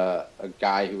a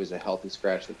guy who was a healthy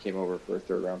scratch that came over for a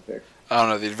 3rd-round pick? I don't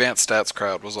know. The advanced stats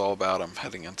crowd was all about him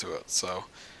heading into it, so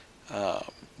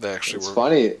they actually were.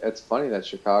 Funny. It's funny that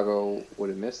Chicago would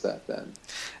have missed that then.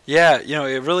 Yeah,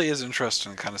 it really is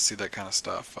interesting to kind of see that kind of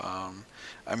stuff.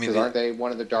 Because aren't they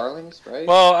one of the darlings, right?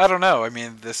 Well, I don't know.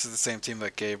 This is the same team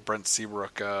that gave Brent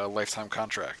Seabrook a lifetime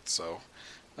contract, so.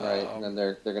 Right, and then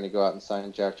they're going to go out and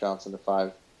sign Jack Johnson to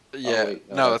 5. Yeah,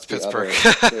 that's Pittsburgh.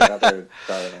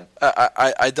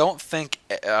 I don't think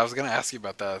I was going to ask you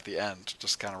about that at the end,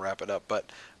 just kind of wrap it up.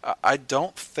 But I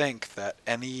don't think that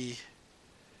any,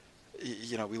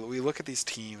 we look at these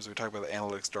teams, we talk about the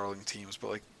analytics darling teams,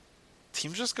 but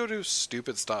teams just go do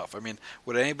stupid stuff.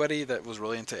 Would anybody that was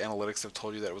really into analytics have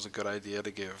told you that it was a good idea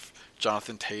to give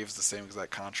Jonathan Taves the same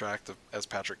exact contract as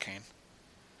Patrick Kane?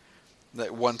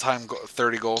 That one-time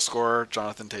 30-goal scorer,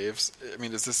 Jonathan Taves.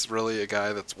 Is this really a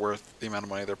guy that's worth the amount of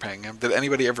money they're paying him? Did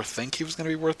anybody ever think he was going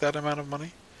to be worth that amount of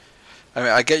money?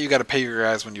 I get you got to pay your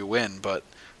guys when you win, but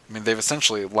they've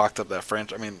essentially locked up that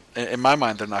franchise. In my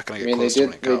mind, they're not going to get close to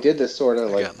winning. They did this sort of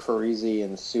Parisi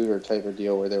and Suter type of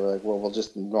deal where they were like, well, we'll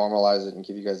just normalize it and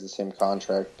give you guys the same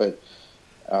contract. But,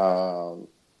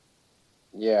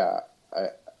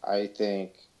 I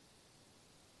think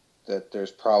that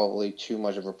there's probably too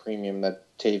much of a premium that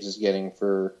Taves is getting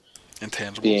for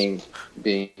intangibles,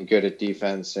 being good at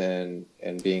defense and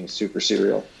being super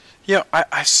serial. Yeah,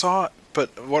 I saw it, but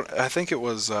what I think it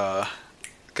was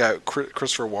guy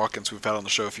Christopher Watkins, we've had on the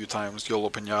show a few times, Yolo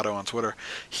Pinato on Twitter.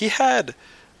 He had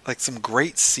some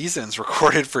great seasons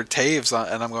recorded for Taves,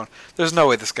 and I'm going, there's no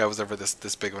way this guy was ever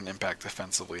this big of an impact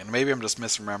defensively. And maybe I'm just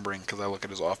misremembering because I look at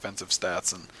his offensive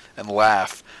stats and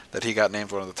laugh that he got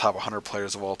named one of the top 100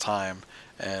 players of all time,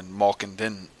 and Malkin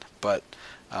didn't. But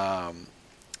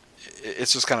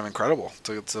it's just kind of incredible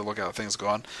to look at how things go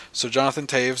on. So Jonathan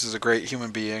Taves is a great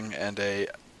human being and a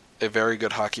a very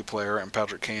good hockey player, and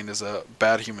Patrick Kane is a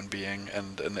bad human being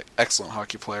and an excellent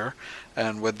hockey player.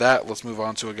 And with that, let's move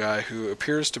on to a guy who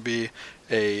appears to be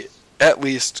a at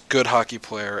least good hockey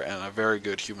player and a very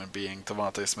good human being,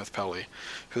 Devante Smith-Pelly,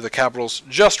 who the Capitals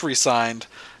just re-signed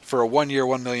for a 1-year,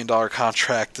 $1 million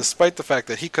contract, despite the fact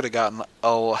that he could have gotten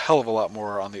a hell of a lot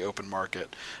more on the open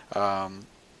market.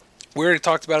 We already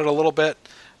talked about it a little bit,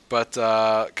 but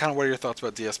kind of what are your thoughts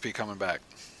about DSP coming back?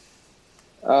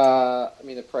 I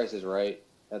mean, the price is right.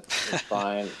 That's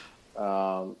fine.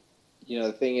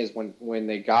 The thing is, when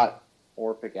they got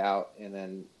Orpik out and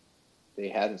then they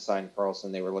hadn't signed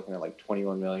Carlson, they were looking at like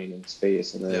 $21 million in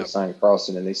space, and then they signed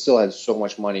Carlson, and they still had so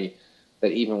much money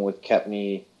that even with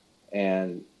Kempny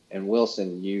and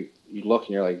Wilson, you look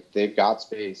and you're like, they've got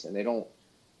space, and they don't.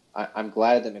 I'm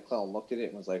glad that McClellan looked at it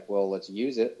and was like, well, let's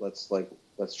use it. Let's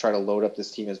try to load up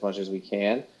this team as much as we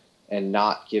can and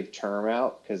not give term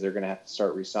out, because they're going to have to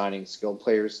start re-signing skilled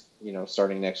players,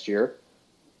 starting next year.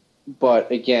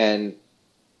 But again,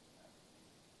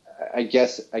 I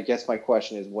guess my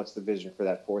question is, what's the vision for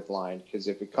that fourth line? Because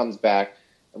if it comes back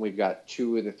and we've got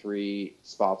 2 of the 3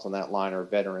 spots on that line are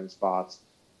veteran spots,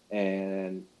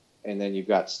 and then you've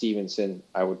got Stevenson,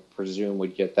 I would presume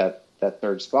would get that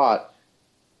third spot.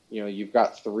 You've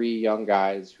got 3 young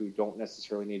guys who don't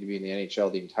necessarily need to be in the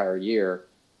NHL the entire year,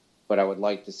 but I would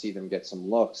like to see them get some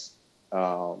looks.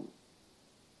 They're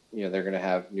going to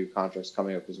have new contracts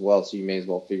coming up as well, so you may as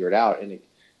well figure it out. And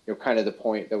kind of the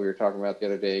point that we were talking about the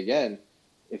other day again,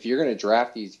 if you're going to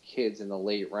draft these kids in the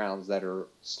late rounds that are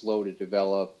slow to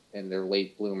develop and they're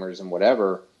late bloomers and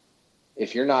whatever,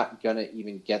 if you're not going to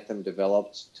even get them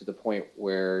developed to the point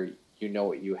where you know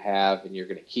what you have and you're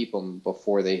going to keep them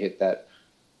before they hit that,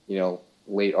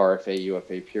 late RFA,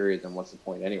 UFA period, then what's the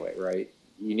point anyway, right?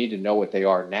 You need to know what they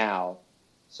are now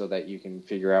so that you can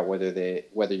figure out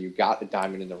whether you got a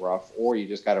diamond in the rough or you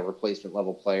just got a replacement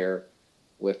level player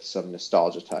with some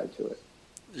nostalgia tied to it.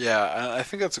 Yeah, I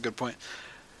think that's a good point.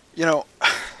 This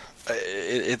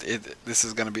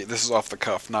is off the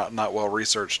cuff, not well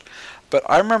researched, but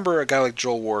I remember a guy like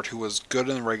Joel Ward who was good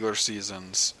in the regular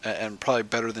seasons and probably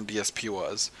better than DSP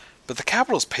was, but the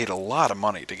Capitals paid a lot of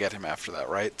money to get him after that,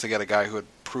 right? To get a guy who had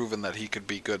proven that he could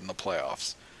be good in the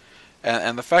playoffs,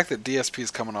 and the fact that DSP is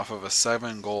coming off of a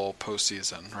 7-goal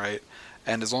postseason, right,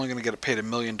 and is only going to get paid $1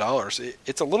 million,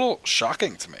 it's a little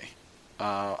shocking to me.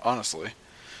 Honestly,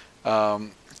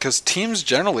 because teams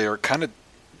generally are kind of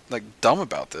like dumb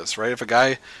about this, right? If a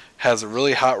guy has a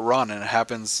really hot run and it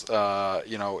happens,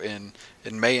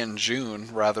 in May and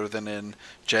June rather than in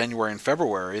January and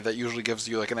February, that usually gives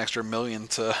you like an extra $1 million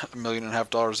to $1.5 million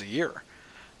a year.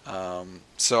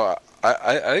 So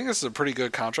I think this is a pretty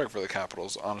good contract for the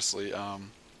Capitals, honestly.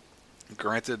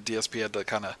 Granted, DSP had to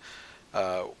kind of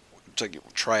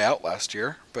try out last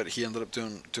year, but he ended up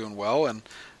doing well, and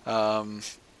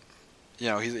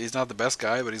he's not the best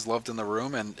guy, but he's loved in the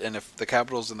room. And if the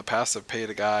Capitals in the past have paid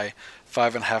a guy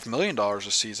 $5.5 million a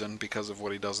season because of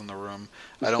what he does in the room,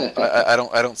 I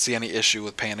don't see any issue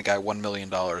with paying a guy $1 million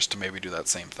to maybe do that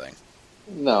same thing.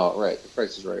 No, right. The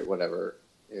price is right. Whatever.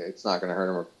 It's not going to hurt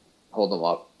him or hold him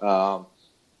up.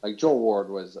 Like Joel Ward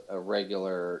was a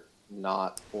regular,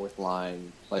 not fourth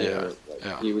line player.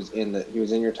 He was in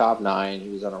your top 9. He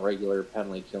was on a regular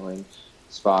penalty killing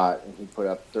spot, and he put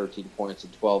up 13 points in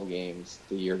 12 games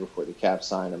the year before the Caps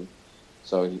signed him.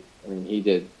 So he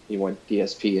went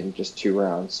DSP in just 2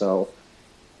 rounds. So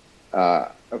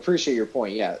appreciate your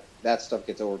point. Yeah, that stuff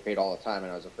gets overpaid all the time,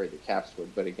 and I was afraid the Caps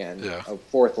would. But again, a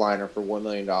fourth liner for $1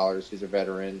 million, who's a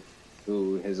veteran,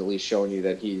 who has at least shown you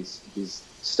that he's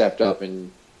stepped up, and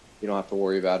you don't have to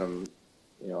worry about him,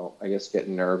 I guess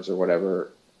getting nerves or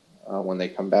whatever when they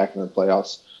come back in the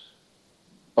playoffs.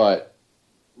 But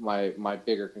my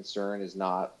bigger concern is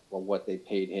not what they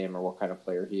paid him or what kind of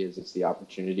player he is. It's the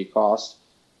opportunity cost,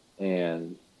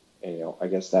 and I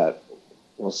guess that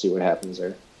we'll see what happens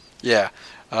there. Yeah,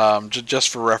 just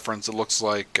for reference, it looks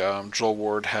like Joel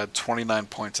Ward had 29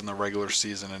 points in the regular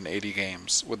season in 80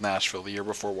 games with Nashville the year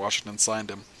before Washington signed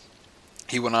him.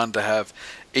 He went on to have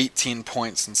 18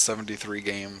 points in 73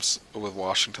 games with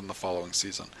Washington the following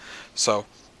season. So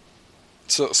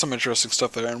some interesting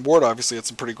stuff there. And Ward obviously had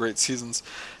some pretty great seasons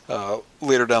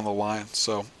later down the line.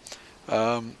 So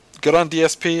good on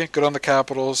DSP, good on the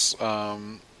Capitals.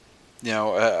 I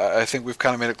think we've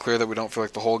kind of made it clear that we don't feel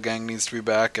like the whole gang needs to be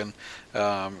back. And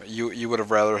you would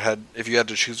have rather had, if you had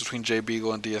to choose between Jay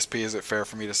Beagle and DSP, is it fair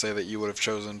for me to say that you would have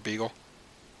chosen Beagle?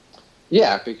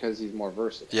 Yeah, because he's more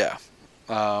versatile. Yeah.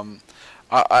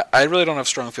 I really don't have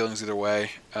strong feelings either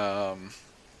way.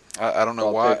 I don't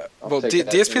know why. Well,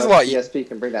 DSP's a lot. DSP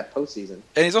can bring that postseason,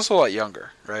 and he's also a lot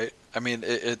younger, right? I mean,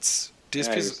 it's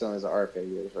Yeah, you're still in his RFA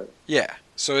years, right? Yeah,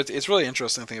 so it's really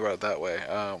interesting to think about it that way,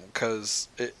 because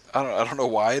I don't know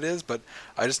why it is, but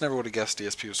I just never would have guessed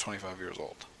DSP was 25 years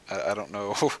old. I don't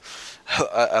know,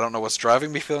 I don't know what's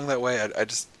driving me feeling that way. I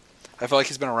feel like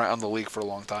he's been around the league for a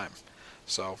long time,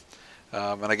 so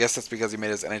and I guess that's because he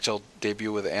made his NHL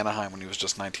debut with Anaheim when he was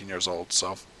just 19 years old.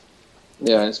 So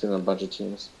yeah, he's been on a bunch of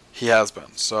teams. He has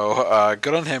been. So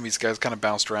good on him. He's guys kind of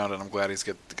bounced around, and I'm glad gets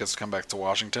to come back to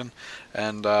Washington.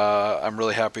 And I'm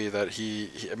really happy that he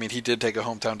did take a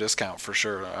hometown discount for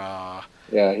sure.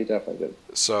 Yeah, he definitely did.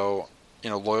 So, you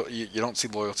don't see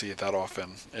loyalty that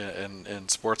often in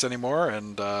sports anymore,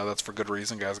 and that's for good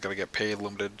reason. Guys got to get paid,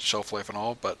 limited shelf life and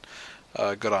all, but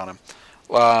good on him.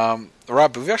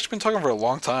 Rob, we've actually been talking for a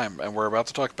long time, and we're about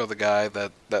to talk about the guy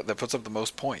that puts up the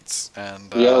most points.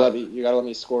 And you gotta let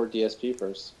me score DSP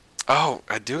first. Oh,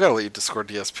 I do gotta let you score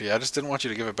DSP. I just didn't want you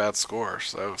to give a bad score.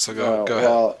 So go ahead.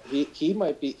 Well, he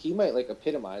might like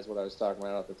epitomize what I was talking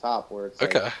about at the top, where it's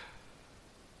like, okay.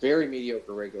 Very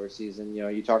mediocre regular season.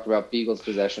 You talked about Beagle's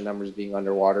possession numbers being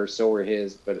underwater. So were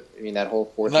his, but I mean that whole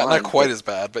fourth line. Not quite as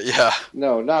bad, but yeah.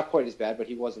 No, not quite as bad, but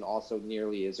he wasn't also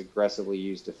nearly as aggressively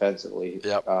used defensively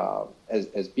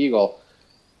as Beagle.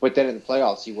 But then in the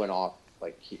playoffs, he went off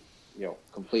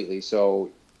completely. So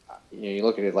you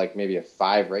look at it like maybe a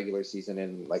 5 regular season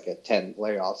and like a 10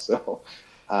 playoffs. So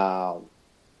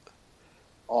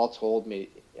all told,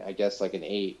 I guess like an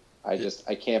 8.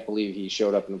 I can't believe he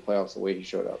showed up in the playoffs the way he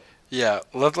showed up. Yeah,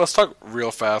 let's talk real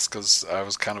fast because I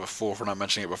was kind of a fool for not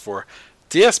mentioning it before.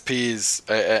 DSP's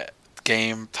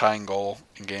game-tying goal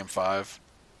in Game 5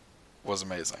 was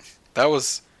amazing. That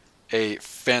was a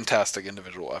fantastic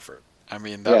individual effort. I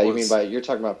mean, that was... you're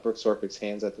talking about Brooks Orpik's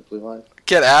hands at the blue line?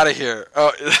 Get out of here!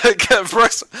 Oh,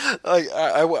 Brooks.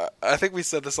 I think we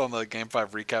said this on the Game 5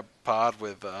 recap pod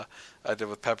I did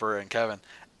with Pepper and Kevin,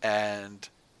 and.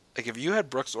 Like, if you had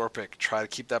Brooks Orpik try to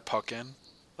keep that puck in,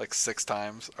 like, 6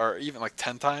 times, or even, like,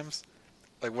 10 times,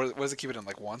 like, what does it keep it in,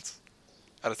 like, once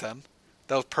out of 10?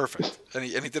 That was perfect. And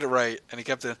he did it right, and he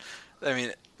kept it. I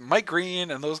mean, Mike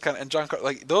Green and and John Carlson,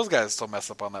 like, those guys still mess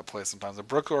up on that play sometimes. And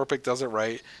Brooks Orpik does it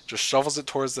right, just shovels it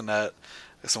towards the net.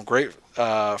 Some great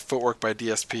footwork by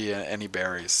DSP, and he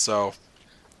buries. So,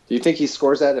 do you think he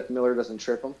scores that if Miller doesn't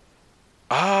trip him?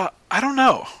 I don't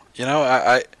know.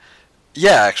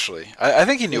 Yeah, actually. I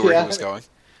think he knew where he was going.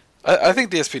 I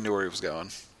think DSP knew where he was going.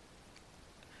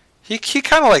 He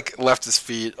kind of, like, left his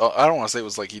feet. I don't want to say it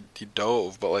was like he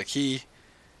dove, but, like, he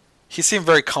seemed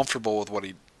very comfortable with what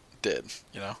he did,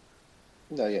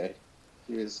 No, yeah.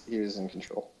 He was in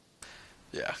control.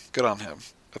 Yeah, good on him.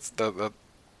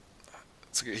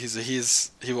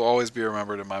 He will always be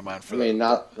remembered in my mind for that. I mean,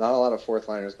 not a lot of fourth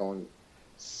liners going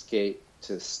skate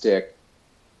to stick,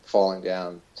 falling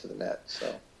down to the net,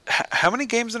 so... How many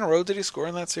games in a row did he score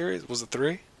in that series? Was it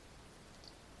 3?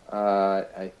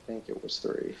 I think it was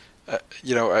 3.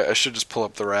 I should just pull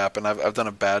up the rap, and I've done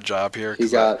a bad job here. He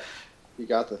got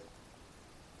the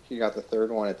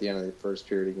third one at the end of the first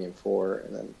period of Game 4,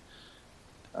 and then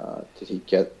did he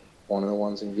get one of the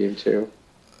ones in Game 2?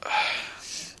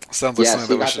 Sounds like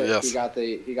something that we should. Yes,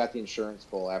 he got the insurance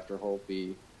goal after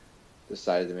Holtby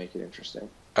decided to make it interesting.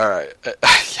 All right.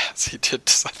 Yes, he did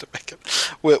decide to make it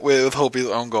with Holtby's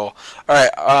own goal. All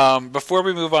right. Before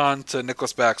we move on to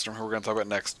Nicklas Backstrom, who we're going to talk about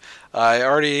next, I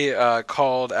already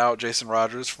called out Jason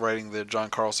Rogers for writing the John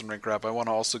Carlson Rink rap. I want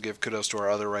to also give kudos to our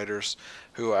other writers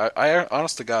who I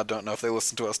honest to God don't know if they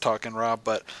listen to us talking, Rob,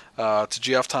 but to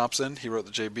Geoff Thompson, he wrote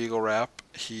the Jay Beagle rap.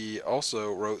 He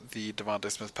also wrote the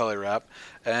Devante Smith-Pelly rap,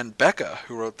 and Becca,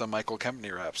 who wrote the Michal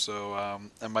Kempny rap. So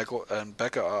and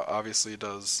Becca obviously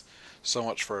does so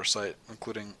much for our site,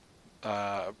 including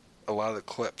a lot of the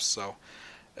clips. So,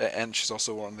 and she's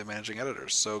also one of the managing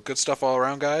editors. So good stuff all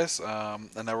around, guys.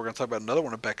 And now we're going to talk about another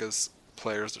one of Becca's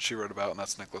players that she wrote about, and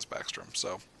that's Nicklas Backstrom.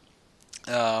 So,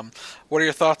 what are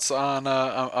your thoughts on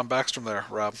Backstrom there,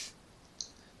 Rob?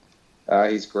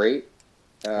 He's great.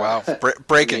 Wow,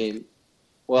 breaking.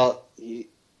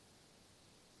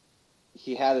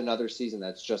 He had another season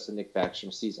that's just a Nick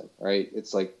Backstrom season, right?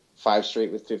 It's like 5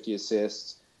 straight with 50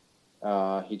 assists.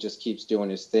 He just keeps doing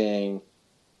his thing.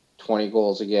 20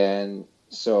 goals again.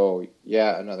 So,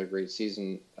 yeah, another great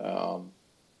season.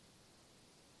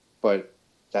 But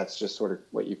that's just sort of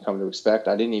what you've come to expect.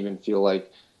 I didn't even feel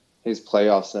like his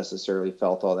playoffs necessarily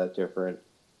felt all that different.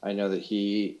 I know that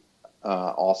he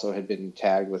also had been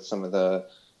tagged with some of the,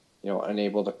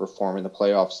 unable to perform in the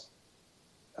playoffs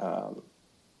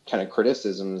kind of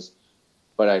criticisms,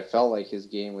 but I felt like his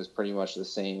game was pretty much the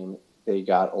same. They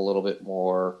got a little bit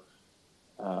more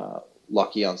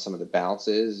lucky on some of the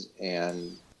bounces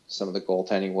and some of the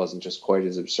goaltending wasn't just quite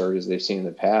as absurd as they've seen in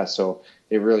the past. So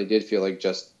it really did feel like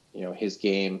just, his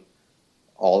game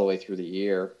all the way through the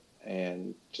year,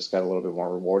 and just got a little bit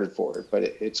more rewarded for it. But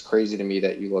it's crazy to me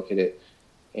that you look at it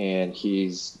and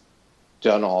he's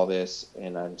done all this,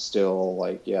 and I'm still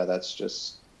like, yeah, that's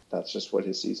just what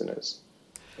his season is,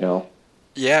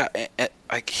 Yeah, and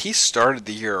like he started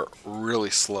the year really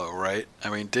slow, right? I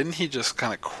mean, didn't he just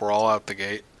kind of crawl out the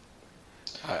gate?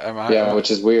 Which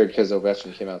is weird because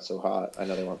Ovechkin came out so hot. I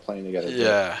know they weren't playing together.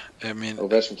 Yeah, I mean,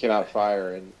 Ovechkin came out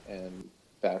fire, and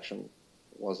Backstrom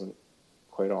wasn't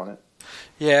quite on it.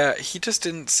 Yeah, he just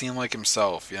didn't seem like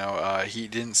himself. He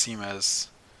didn't seem as.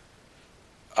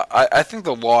 I think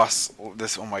the loss.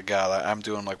 Oh my God, I'm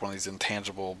doing like one of these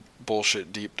intangible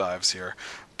bullshit deep dives here,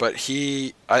 but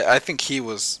I think he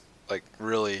was like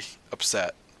really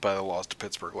upset by the loss to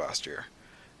Pittsburgh last year.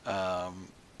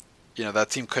 That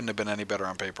team couldn't have been any better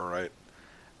on paper, right?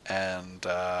 And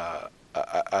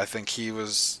I think he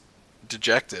was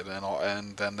dejected,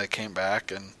 and then they came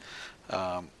back and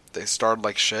they started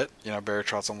like shit. Barry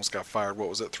Trotz almost got fired. What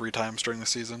was it, 3 times during the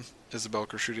season? Isabel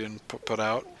Khurshudyan put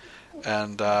out,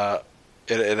 and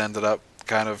it ended up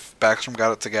kind of Backstrom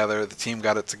got it together, the team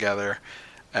got it together,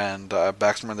 and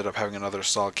Backstrom ended up having another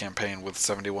solid campaign with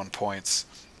 71 points.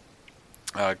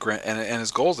 And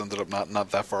his goals ended up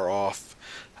not that far off.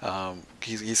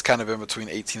 He's kind of in between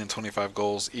 18 and 25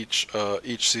 goals each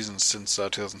season since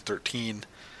 2013,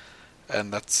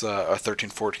 and that's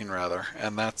 13-14 rather,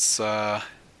 and that's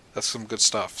some good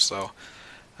stuff. So,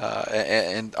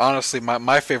 and honestly,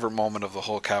 my favorite moment of the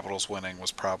whole Capitals winning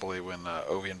was probably when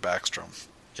Ovi and Backstrom,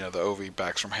 the Ovi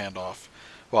Backstrom handoff.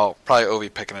 Well, probably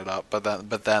Ovi picking it up, but then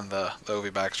the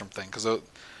Ovi Backstrom thing, because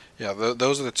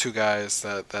those are the two guys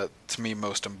that to me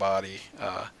most embody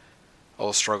all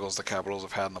the struggles the Capitals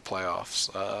have had in the playoffs,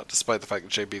 despite the fact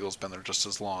that Jay Beagle's been there just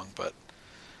as long. But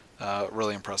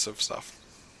really impressive stuff.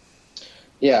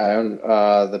 Yeah, and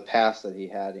the pass that he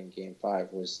had in Game 5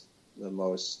 was the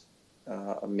most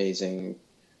amazing,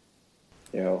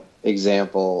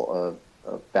 example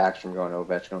of Backstrom going to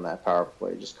Ovechkin on that power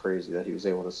play. Just crazy that he was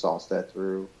able to sauce that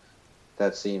through.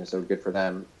 That seemed so good for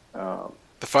them.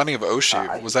 The finding of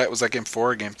Oshie, was that Game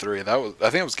 4 or Game 3? I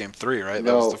think it was Game 3, right?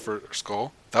 That was the first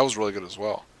goal. That was really good as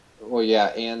well. Well, yeah,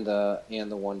 and the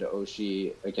one to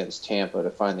Oshie against Tampa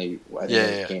to finally,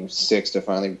 Game 6 to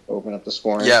finally open up the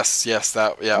scoring. Yes,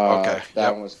 okay.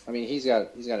 That one was. I mean, he's got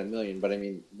a million, but I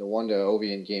mean, the one to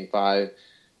Ovi in Game 5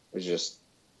 was just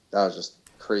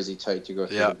crazy tight to go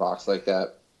through the box like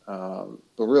that.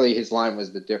 But really, his line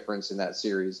was the difference in that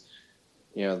series.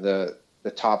 The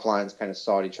top lines kind of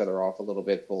sawed each other off a little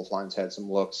bit. Both lines had some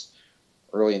looks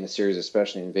early in the series,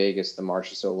 especially in Vegas. The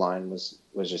Marchessault line was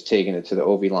just taking it to the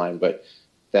Ovi line, but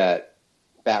that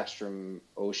Backstrom,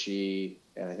 Oshie,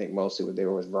 and I think mostly they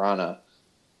were with Vrana,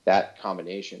 that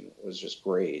combination was just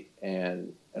great.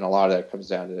 And a lot of that comes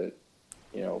down to,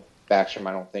 Backstrom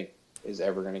I don't think is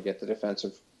ever going to get the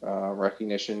defensive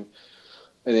recognition.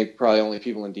 I think probably only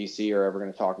people in DC are ever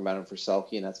going to talk about him for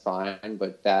Selke, and that's fine.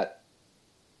 But that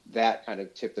kind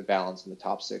of tipped the balance in the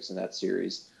top 6 in that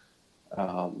series.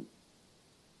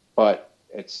 But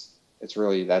it's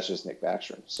really, that's just Nick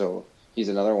Backstrom. So he's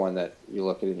another one that you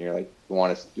look at it and you're like, you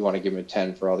want to give him a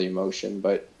 10 for all the emotion.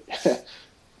 But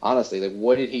honestly, like,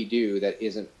 what did he do that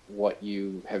isn't what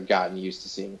you have gotten used to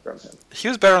seeing from him? He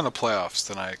was better in the playoffs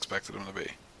than I expected him to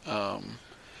be.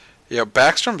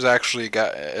 Backstrom's actually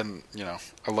got, and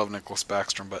I love Nicklas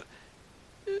Backstrom, but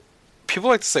people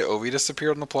like to say Ovi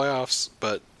disappeared in the playoffs,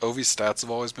 but Ovi's stats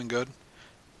have always been good.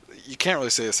 You can't really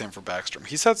say the same for Backstrom.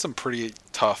 He's had some pretty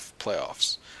tough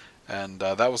playoffs, and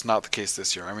that was not the case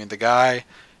this year. I mean, the guy,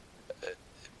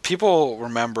 people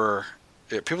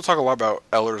talk a lot about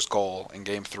Eller's goal in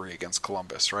Game 3 against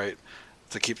Columbus, right?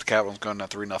 To keep the Capitals going down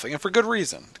 3-0, and for good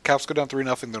reason. The Caps go down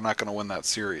 3-0, they're not going to win that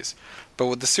series. But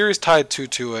with the series tied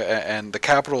 2-2, and the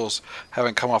Capitals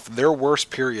having come off their worst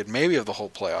period, maybe of the whole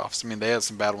playoffs. I mean, they had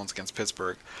some bad ones against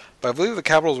Pittsburgh, but I believe the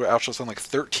Capitals were outshot something like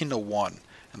 13-1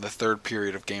 in the third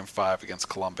period of Game 5 against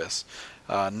Columbus.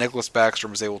 Nicklas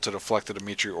Backstrom was able to deflect a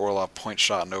Dmitry Orlov point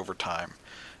shot in overtime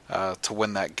to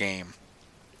win that game.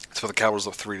 So the Capitals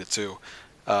up 3-2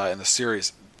 in the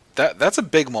series. That's a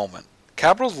big moment.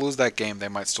 Capitals lose that game, they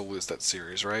might still lose that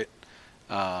series, right?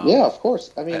 Yeah, of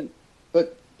course. I mean,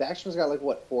 but Backstrom's got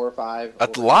 4 or 5.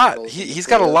 A lot. He's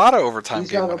got a lot of overtime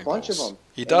game winning goals. He's got a bunch of them.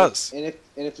 He does. And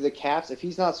if the Caps, if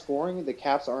he's not scoring, the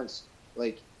Caps aren't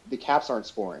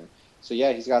scoring. So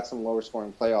yeah, he's got some lower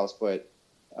scoring playoffs, but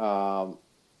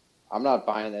I'm not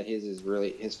buying that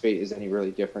his fate is any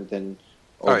really different than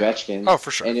Ovechkin's. Oh, for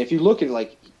sure. And if you look at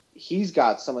he's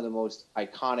got some of the most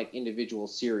iconic individual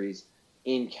series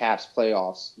in Caps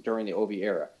playoffs during the Ovi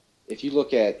era. If you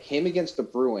look at him against the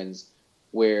Bruins,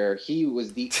 where he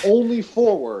was the only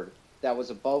forward that was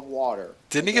above water.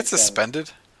 Didn't he get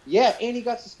suspended? Yeah, and he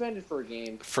got suspended for a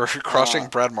game. For crushing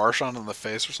Brad Marchand in the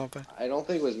face or something? I don't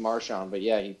think it was Marchand, but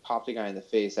yeah, he popped a guy in the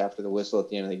face after the whistle at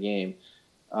the end of the game.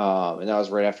 And that was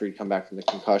right after he'd come back from the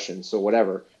concussion, so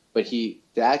whatever. But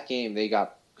that game, they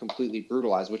got completely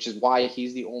brutalized, which is why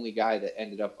he's the only guy that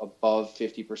ended up above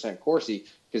 50% Corsi,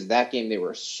 because that game they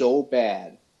were so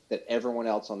bad that everyone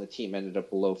else on the team ended up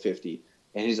below 50.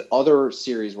 And his other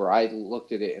series where I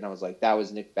looked at it and I was like, that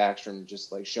was Nick Backstrom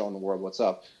just like showing the world what's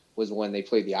up, was when they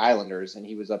played the Islanders and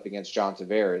he was up against John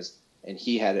Tavares, and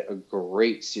he had a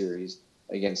great series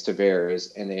against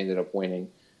Tavares and they ended up winning.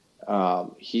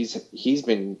 He's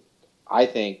been, I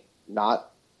think,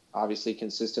 not obviously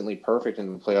consistently perfect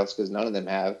in the playoffs because none of them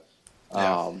have.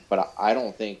 Yeah. But I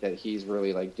don't think that he's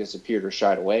really like disappeared or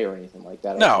shied away or anything like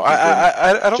that. No,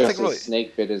 I don't think really. Just as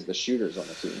snake bit as the shooters on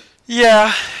the team.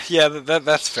 Yeah,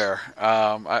 that's fair.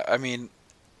 I mean,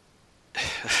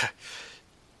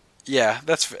 yeah,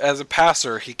 that's as a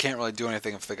passer, he can't really do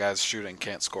anything if the guy's shooting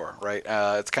can't score, right?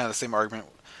 It's kind of the same argument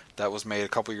that was made a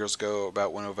couple years ago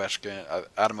about when Ovechkin,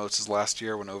 Adam Oates' last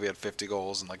year when Ovi had 50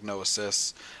 goals and like no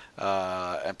assists.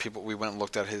 And we went and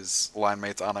looked at his line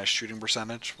mates on ice shooting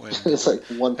percentage. When, it's like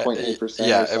 1.8%.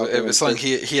 Yeah, it was something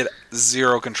he had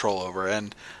zero control over,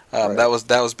 and right. that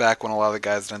was back when a lot of the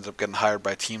guys that ended up getting hired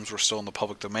by teams were still in the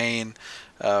public domain.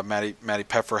 Matty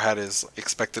Peffer had his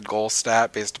expected goal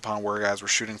stat based upon where guys were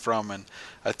shooting from, and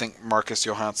I think Marcus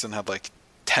Johansson had like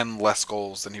 10 less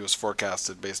goals than he was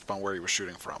forecasted based upon where he was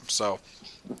shooting from. So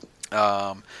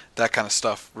that kind of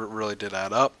stuff really did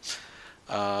add up.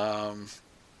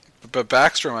 But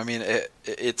Backstrom, I mean,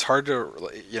 it's hard to,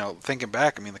 thinking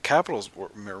back, I mean, the Capitals were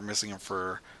missing him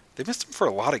they missed him for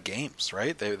a lot of games,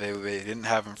 right? They didn't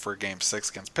have him for Game 6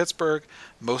 against Pittsburgh,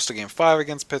 most of Game 5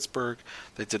 against Pittsburgh.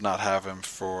 They did not have him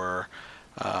for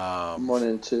 1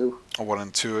 and 2. 1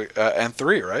 and 2 and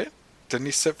 3, right? Didn't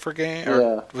he sit for game?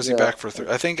 Or was he back for 3?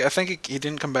 I think he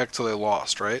didn't come back till they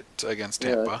lost, right, against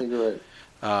Tampa. Yeah, I think you're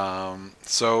right.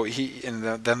 So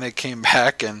then they came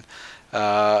back and.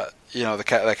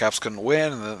 The Caps couldn't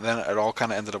win, and then it all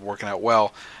kind of ended up working out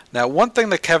well. Now, one thing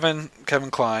that Kevin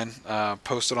Klein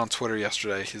posted on Twitter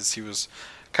yesterday, he was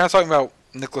kind of talking about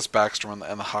Nicklas Backstrom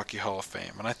and the Hockey Hall of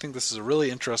Fame, and I think this is a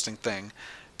really interesting thing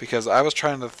because I was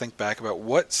trying to think back about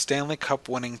what Stanley Cup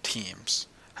winning teams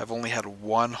have only had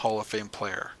one Hall of Fame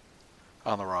player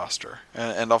on the roster,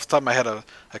 and off the top of my head,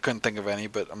 I couldn't think of any,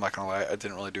 but I'm not gonna lie, I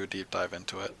didn't really do a deep dive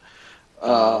into it.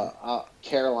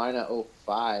 Carolina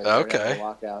 05. Okay.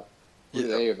 Lockout. Do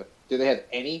they have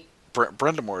any?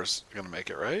 Brendamore's going to make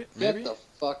it, right? Maybe? Get the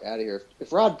fuck out of here.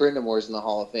 If Rod Brendamore's in the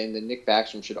Hall of Fame, then Nick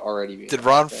Backstrom should already be. Is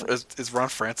Ron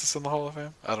Francis in the Hall of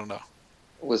Fame? I don't know.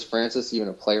 Was Francis even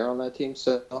a player on that team?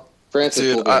 So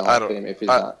Francis will be in the Hall of Fame if he's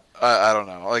not. I don't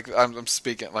know. Like I'm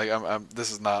speaking. Like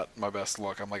this is not my best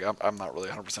look. I'm not really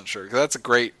 100% sure because that's a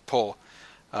great pull.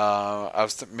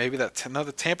 Maybe the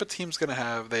Tampa team's going to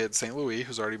have. They had St. Louis,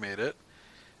 who's already made it.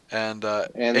 And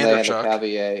they had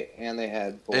Cavalier, and they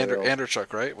had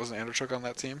Andrechuk, right? Wasn't Andrechuk on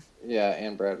that team? Yeah,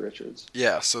 and Brad Richards.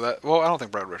 Yeah, so I don't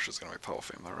think Brad Richards is going to make the Hall of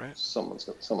Fame, though, right? Someone's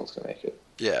going to make it.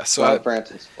 Yeah, so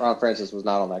Ron Francis was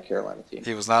not on that Carolina team.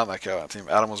 He was not on that Carolina team.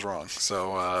 Adam was wrong.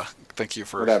 So thank you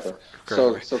for whatever.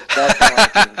 So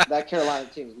that Carolina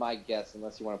team is my guess,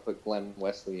 unless you want to put Glenn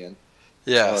Wesley in.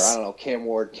 Yes. Or I don't know,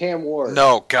 Cam Ward.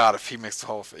 No, God, if he makes the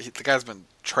Hall of Fame, the guy's been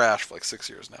trashed for like 6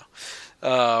 years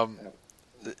now.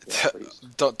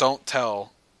 Don't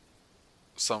tell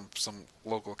some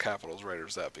local Capitals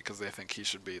writers that because they think he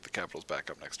should be the Capitals'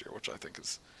 backup next year, which I think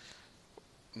is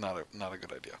not a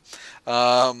good idea.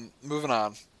 Moving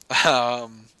on.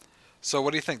 So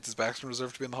what do you think? Does Backstrom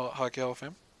deserve to be in the Hockey Hall of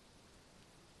Fame?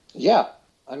 Yeah,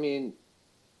 I mean,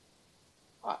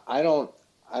 I don't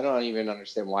even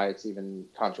understand why it's even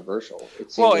controversial.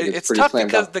 It's tough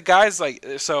because the guys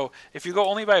so if you go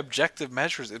only by objective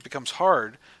measures, it becomes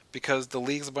hard. Because the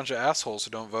league's a bunch of assholes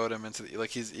who don't vote him into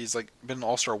he's been an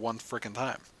All-Star one freaking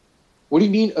time. What do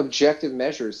you mean objective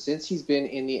measures? Since he's been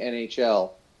in the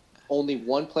NHL, only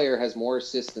one player has more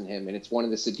assists than him, and it's one of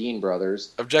the Sedin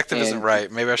brothers. Objective isn't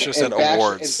right. Maybe I should have said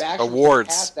awards.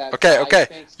 Awards.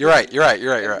 Okay. You're right.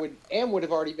 And would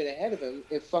have already been ahead of him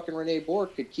if fucking Rene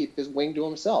Bourque could keep his wing to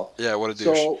himself. Yeah, what a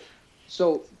douche.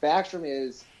 So Backstrom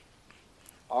is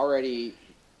already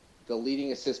the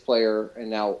leading assist player, and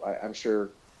now I'm sure.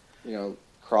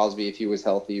 Crosby, if he was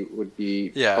healthy, would be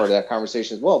part of that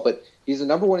conversation as well. But he's the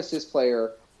number one assist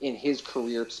player in his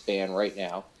career span right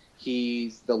now.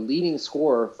 He's the leading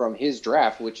scorer from his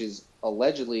draft, which is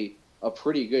allegedly a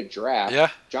pretty good draft. Yeah.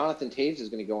 Jonathan Taves is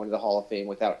going to go into the Hall of Fame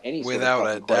without any sort without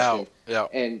of a question.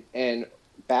 doubt. Yeah. And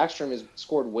Backstrom has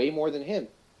scored way more than him.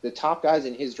 The top guys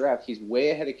in his draft, he's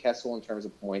way ahead of Kessel in terms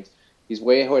of points. He's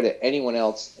way ahead of anyone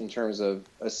else in terms of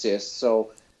assists.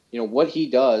 So, what he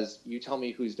does, you tell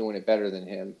me who's doing it better than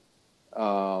him.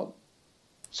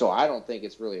 So I don't think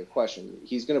it's really a question.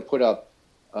 He's going to put up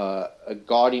a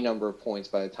gaudy number of points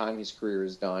by the time his career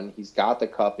is done. He's got the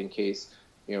cup in case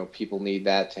people need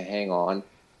that to hang on.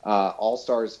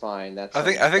 All-Star is fine. I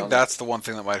think that's the one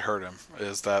thing that might hurt him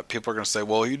is that people are going to say,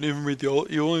 "Well, you didn't even read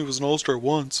you only was an All-Star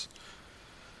once."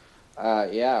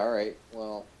 Yeah. All right.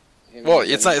 Well.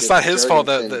 It's not his fault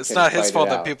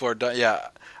that people are done. Yeah,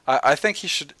 I think he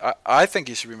should. I think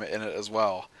he should be in it as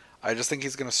well. I just think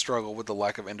he's going to struggle with the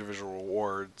lack of individual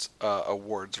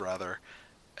awards rather.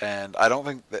 And I don't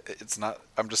think that it's not.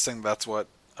 I'm just saying that's what,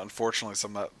 unfortunately,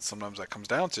 sometimes that comes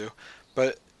down to.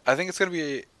 But I think it's going to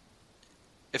be,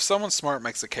 if someone smart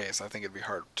makes a case, I think it'd be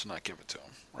hard to not give it to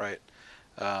him, right?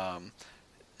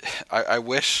 I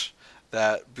wish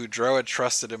that Boudreau had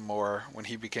trusted him more when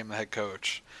he became the head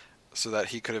coach, so that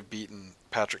he could have beaten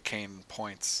Patrick Kane in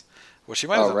points, which he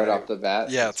might have right off the bat.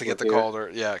 Yeah, to get the Calder.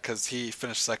 Yeah, because he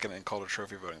finished second in Calder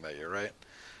Trophy voting that year, right?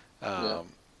 That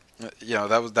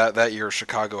was that year.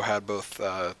 Chicago had both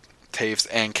Taves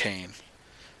and Kane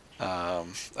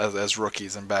as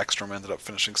rookies, and Backstrom ended up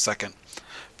finishing second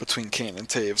between Kane and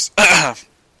Taves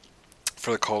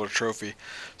for the Calder Trophy.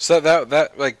 So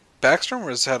that like Backstrom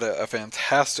has had a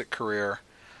fantastic career,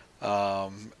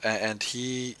 and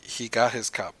he got his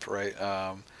cup, right.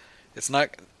 It's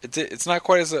not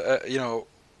quite as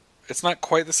it's not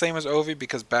quite the same as Ovi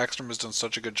because Backstrom has done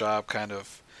such a good job, kind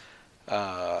of.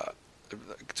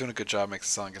 Doing a good job makes it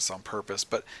sound like it's on purpose,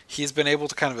 but he's been able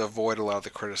to kind of avoid a lot of the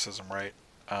criticism, right?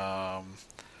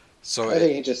 So I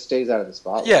think he just stays out of the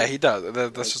spotlight. Yeah, he does.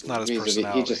 That's just not his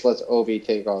personality. He just lets Ovi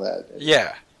take all that.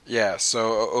 Yeah.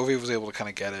 So Ovi was able to kind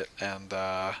of get it, and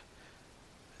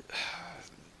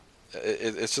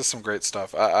it's just some great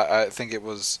stuff. I think it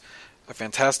was a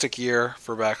fantastic year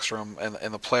for Backstrom, and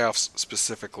in the playoffs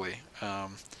specifically.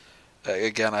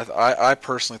 Again, I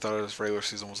personally thought his regular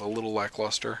season was a little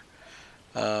lackluster,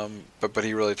 but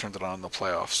he really turned it on in the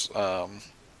playoffs.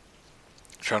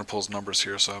 Trying to pull his numbers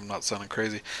here, so I'm not sounding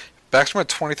crazy. Backstrom had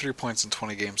 23 points in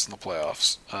 20 games in the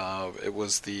playoffs.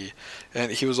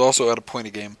 And he was also at a point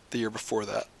a game the year before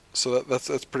that, so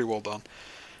that's pretty well done.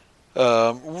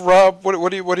 Rob,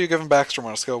 what are you giving Backstrom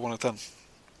on a scale of 1 to 10?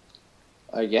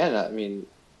 Again, I mean,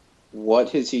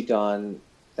 what has he done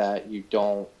that you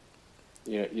don't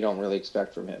really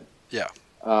expect from him? Yeah.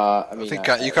 I think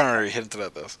you kind of already hinted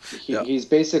at this. He's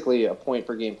basically a point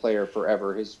per game player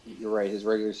forever. You're right. His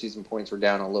regular season points were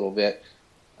down a little bit,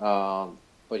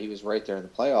 but he was right there in the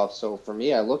playoffs. So for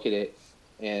me, I look at it,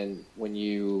 and when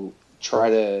you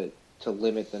try to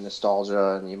limit the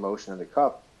nostalgia and the emotion of the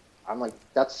cup, I'm like,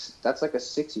 that's like a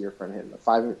 6 year from him, a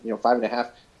 5.5,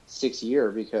 6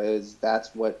 year, because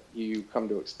that's what you come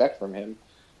to expect from him.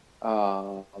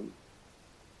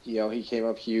 He came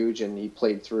up huge, and he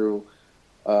played through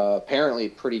apparently a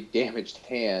pretty damaged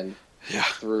hand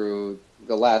through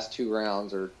the last 2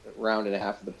 rounds or round and a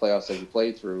half of the playoffs that he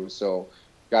played through. So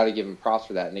got to give him props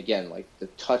for that. And again, like the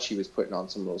touch he was putting on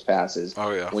some of those passes.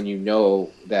 Oh yeah. When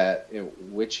that,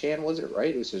 which hand was it?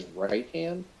 Right? It was his right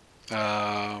hand.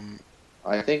 I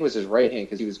think it was his right hand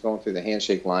because he was going through the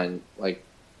handshake line, like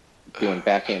doing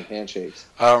backhand handshakes.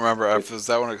 I don't remember if it was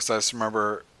that one because I just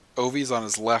remember Ovi's on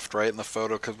his left, right, in the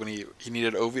photo because when he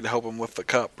needed Ovi to help him lift the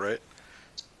cup, right?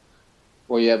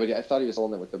 Well, yeah, but I thought he was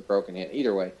holding it with the broken hand.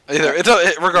 Either way.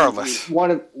 Regardless.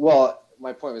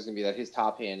 My point was going to be that his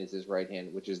top hand is his right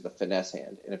hand, which is the finesse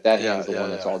hand. And if that hand is the one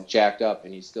that's all jacked up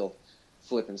and he's still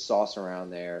flipping sauce around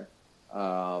there,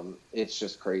 it's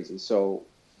just crazy. So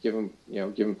give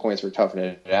him points for toughing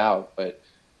it out. But,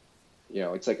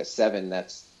 it's like a 7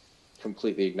 that's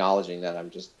completely acknowledging that I'm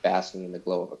just basking in the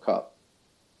glow of a cup.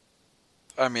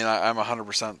 I mean, I'm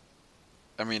 100%.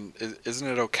 I mean, isn't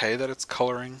it okay that it's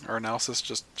coloring our analysis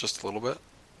just a little bit?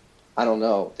 I don't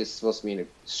know. This is supposed to mean a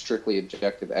strictly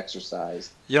objective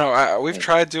exercise. We've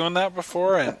tried doing that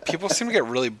before, and people seem to get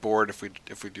really bored if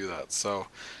we do that. So,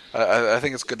 I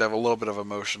think it's good to have a little bit of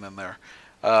emotion in there.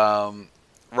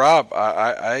 Rob,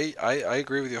 I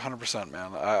agree with you 100%,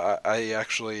 man. I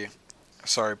actually.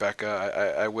 Sorry,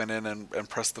 Becca. I went in and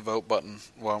pressed the vote button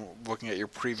while I'm looking at your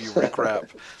preview Rink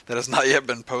wrap that has not yet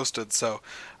been posted. So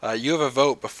you have a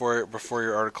vote before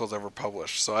your article is ever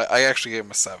published. So I actually gave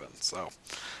him a 7. So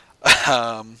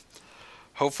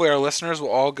hopefully our listeners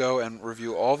will all go and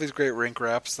review all these great Rink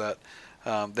wraps that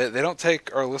They don't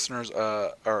take our writers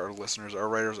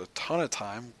a ton of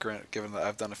time, given that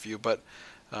I've done a few, but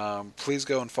please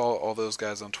go and follow all those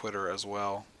guys on Twitter as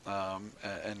well,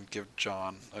 and give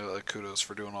John kudos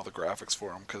for doing all the graphics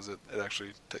for him, because it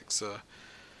actually takes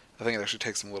I think it actually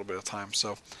takes him a little bit of time.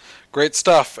 So great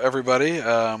stuff, everybody.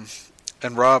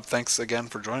 And Rob, thanks again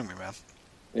for joining me, man.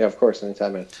 Yeah, of course.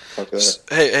 Anytime, man. Talk to you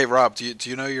later. Hey, Rob, do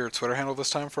you know your Twitter handle this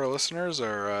time for our listeners,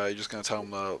 or are you just going to tell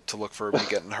them to look for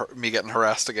me getting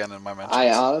harassed again in my mentions?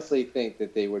 I honestly think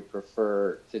that they would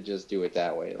prefer to just do it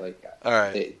that way. Like, all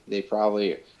right. They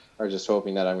probably are just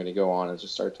hoping that I'm going to go on and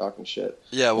just start talking shit.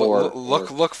 Yeah,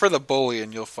 look for the bully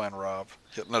and you'll find Rob.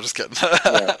 No, just kidding.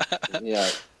 yeah.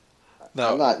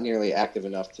 No. I'm not nearly active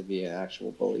enough to be an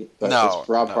actual bully. But it's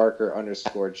Rob Parker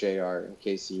 _JR in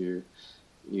case you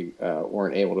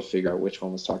weren't able to figure out which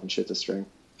one was talking shit to String.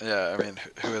 Yeah, I mean,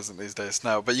 who isn't these days?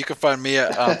 No, but you can find me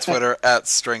on Twitter at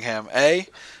Stringham A,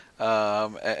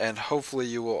 and hopefully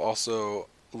you will also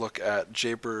look at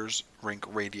Japers Rink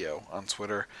Radio on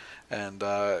Twitter, and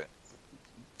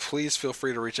please feel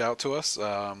free to reach out to us.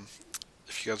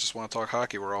 If you guys just want to talk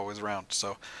hockey, we're always around.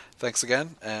 So thanks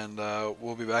again, and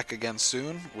we'll be back again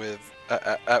soon with,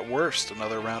 at worst,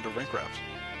 another round of Rink Wraps.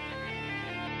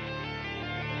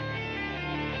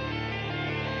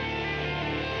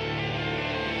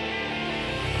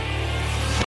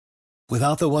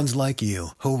 Without the ones like you,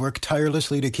 who work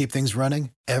tirelessly to keep things running,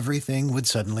 everything would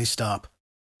suddenly stop.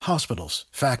 Hospitals,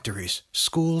 factories,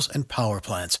 schools, and power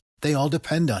plants, they all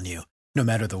depend on you. No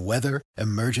matter the weather,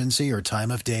 emergency, or time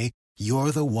of day,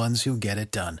 you're the ones who get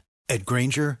it done. At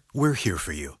Grainger, we're here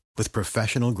for you with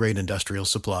professional-grade industrial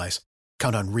supplies.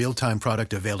 Count on real-time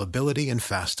product availability and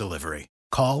fast delivery.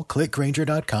 Call, click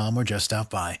Grainger.com, or just stop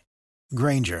by.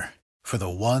 Grainger, for the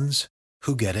ones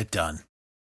who get it done.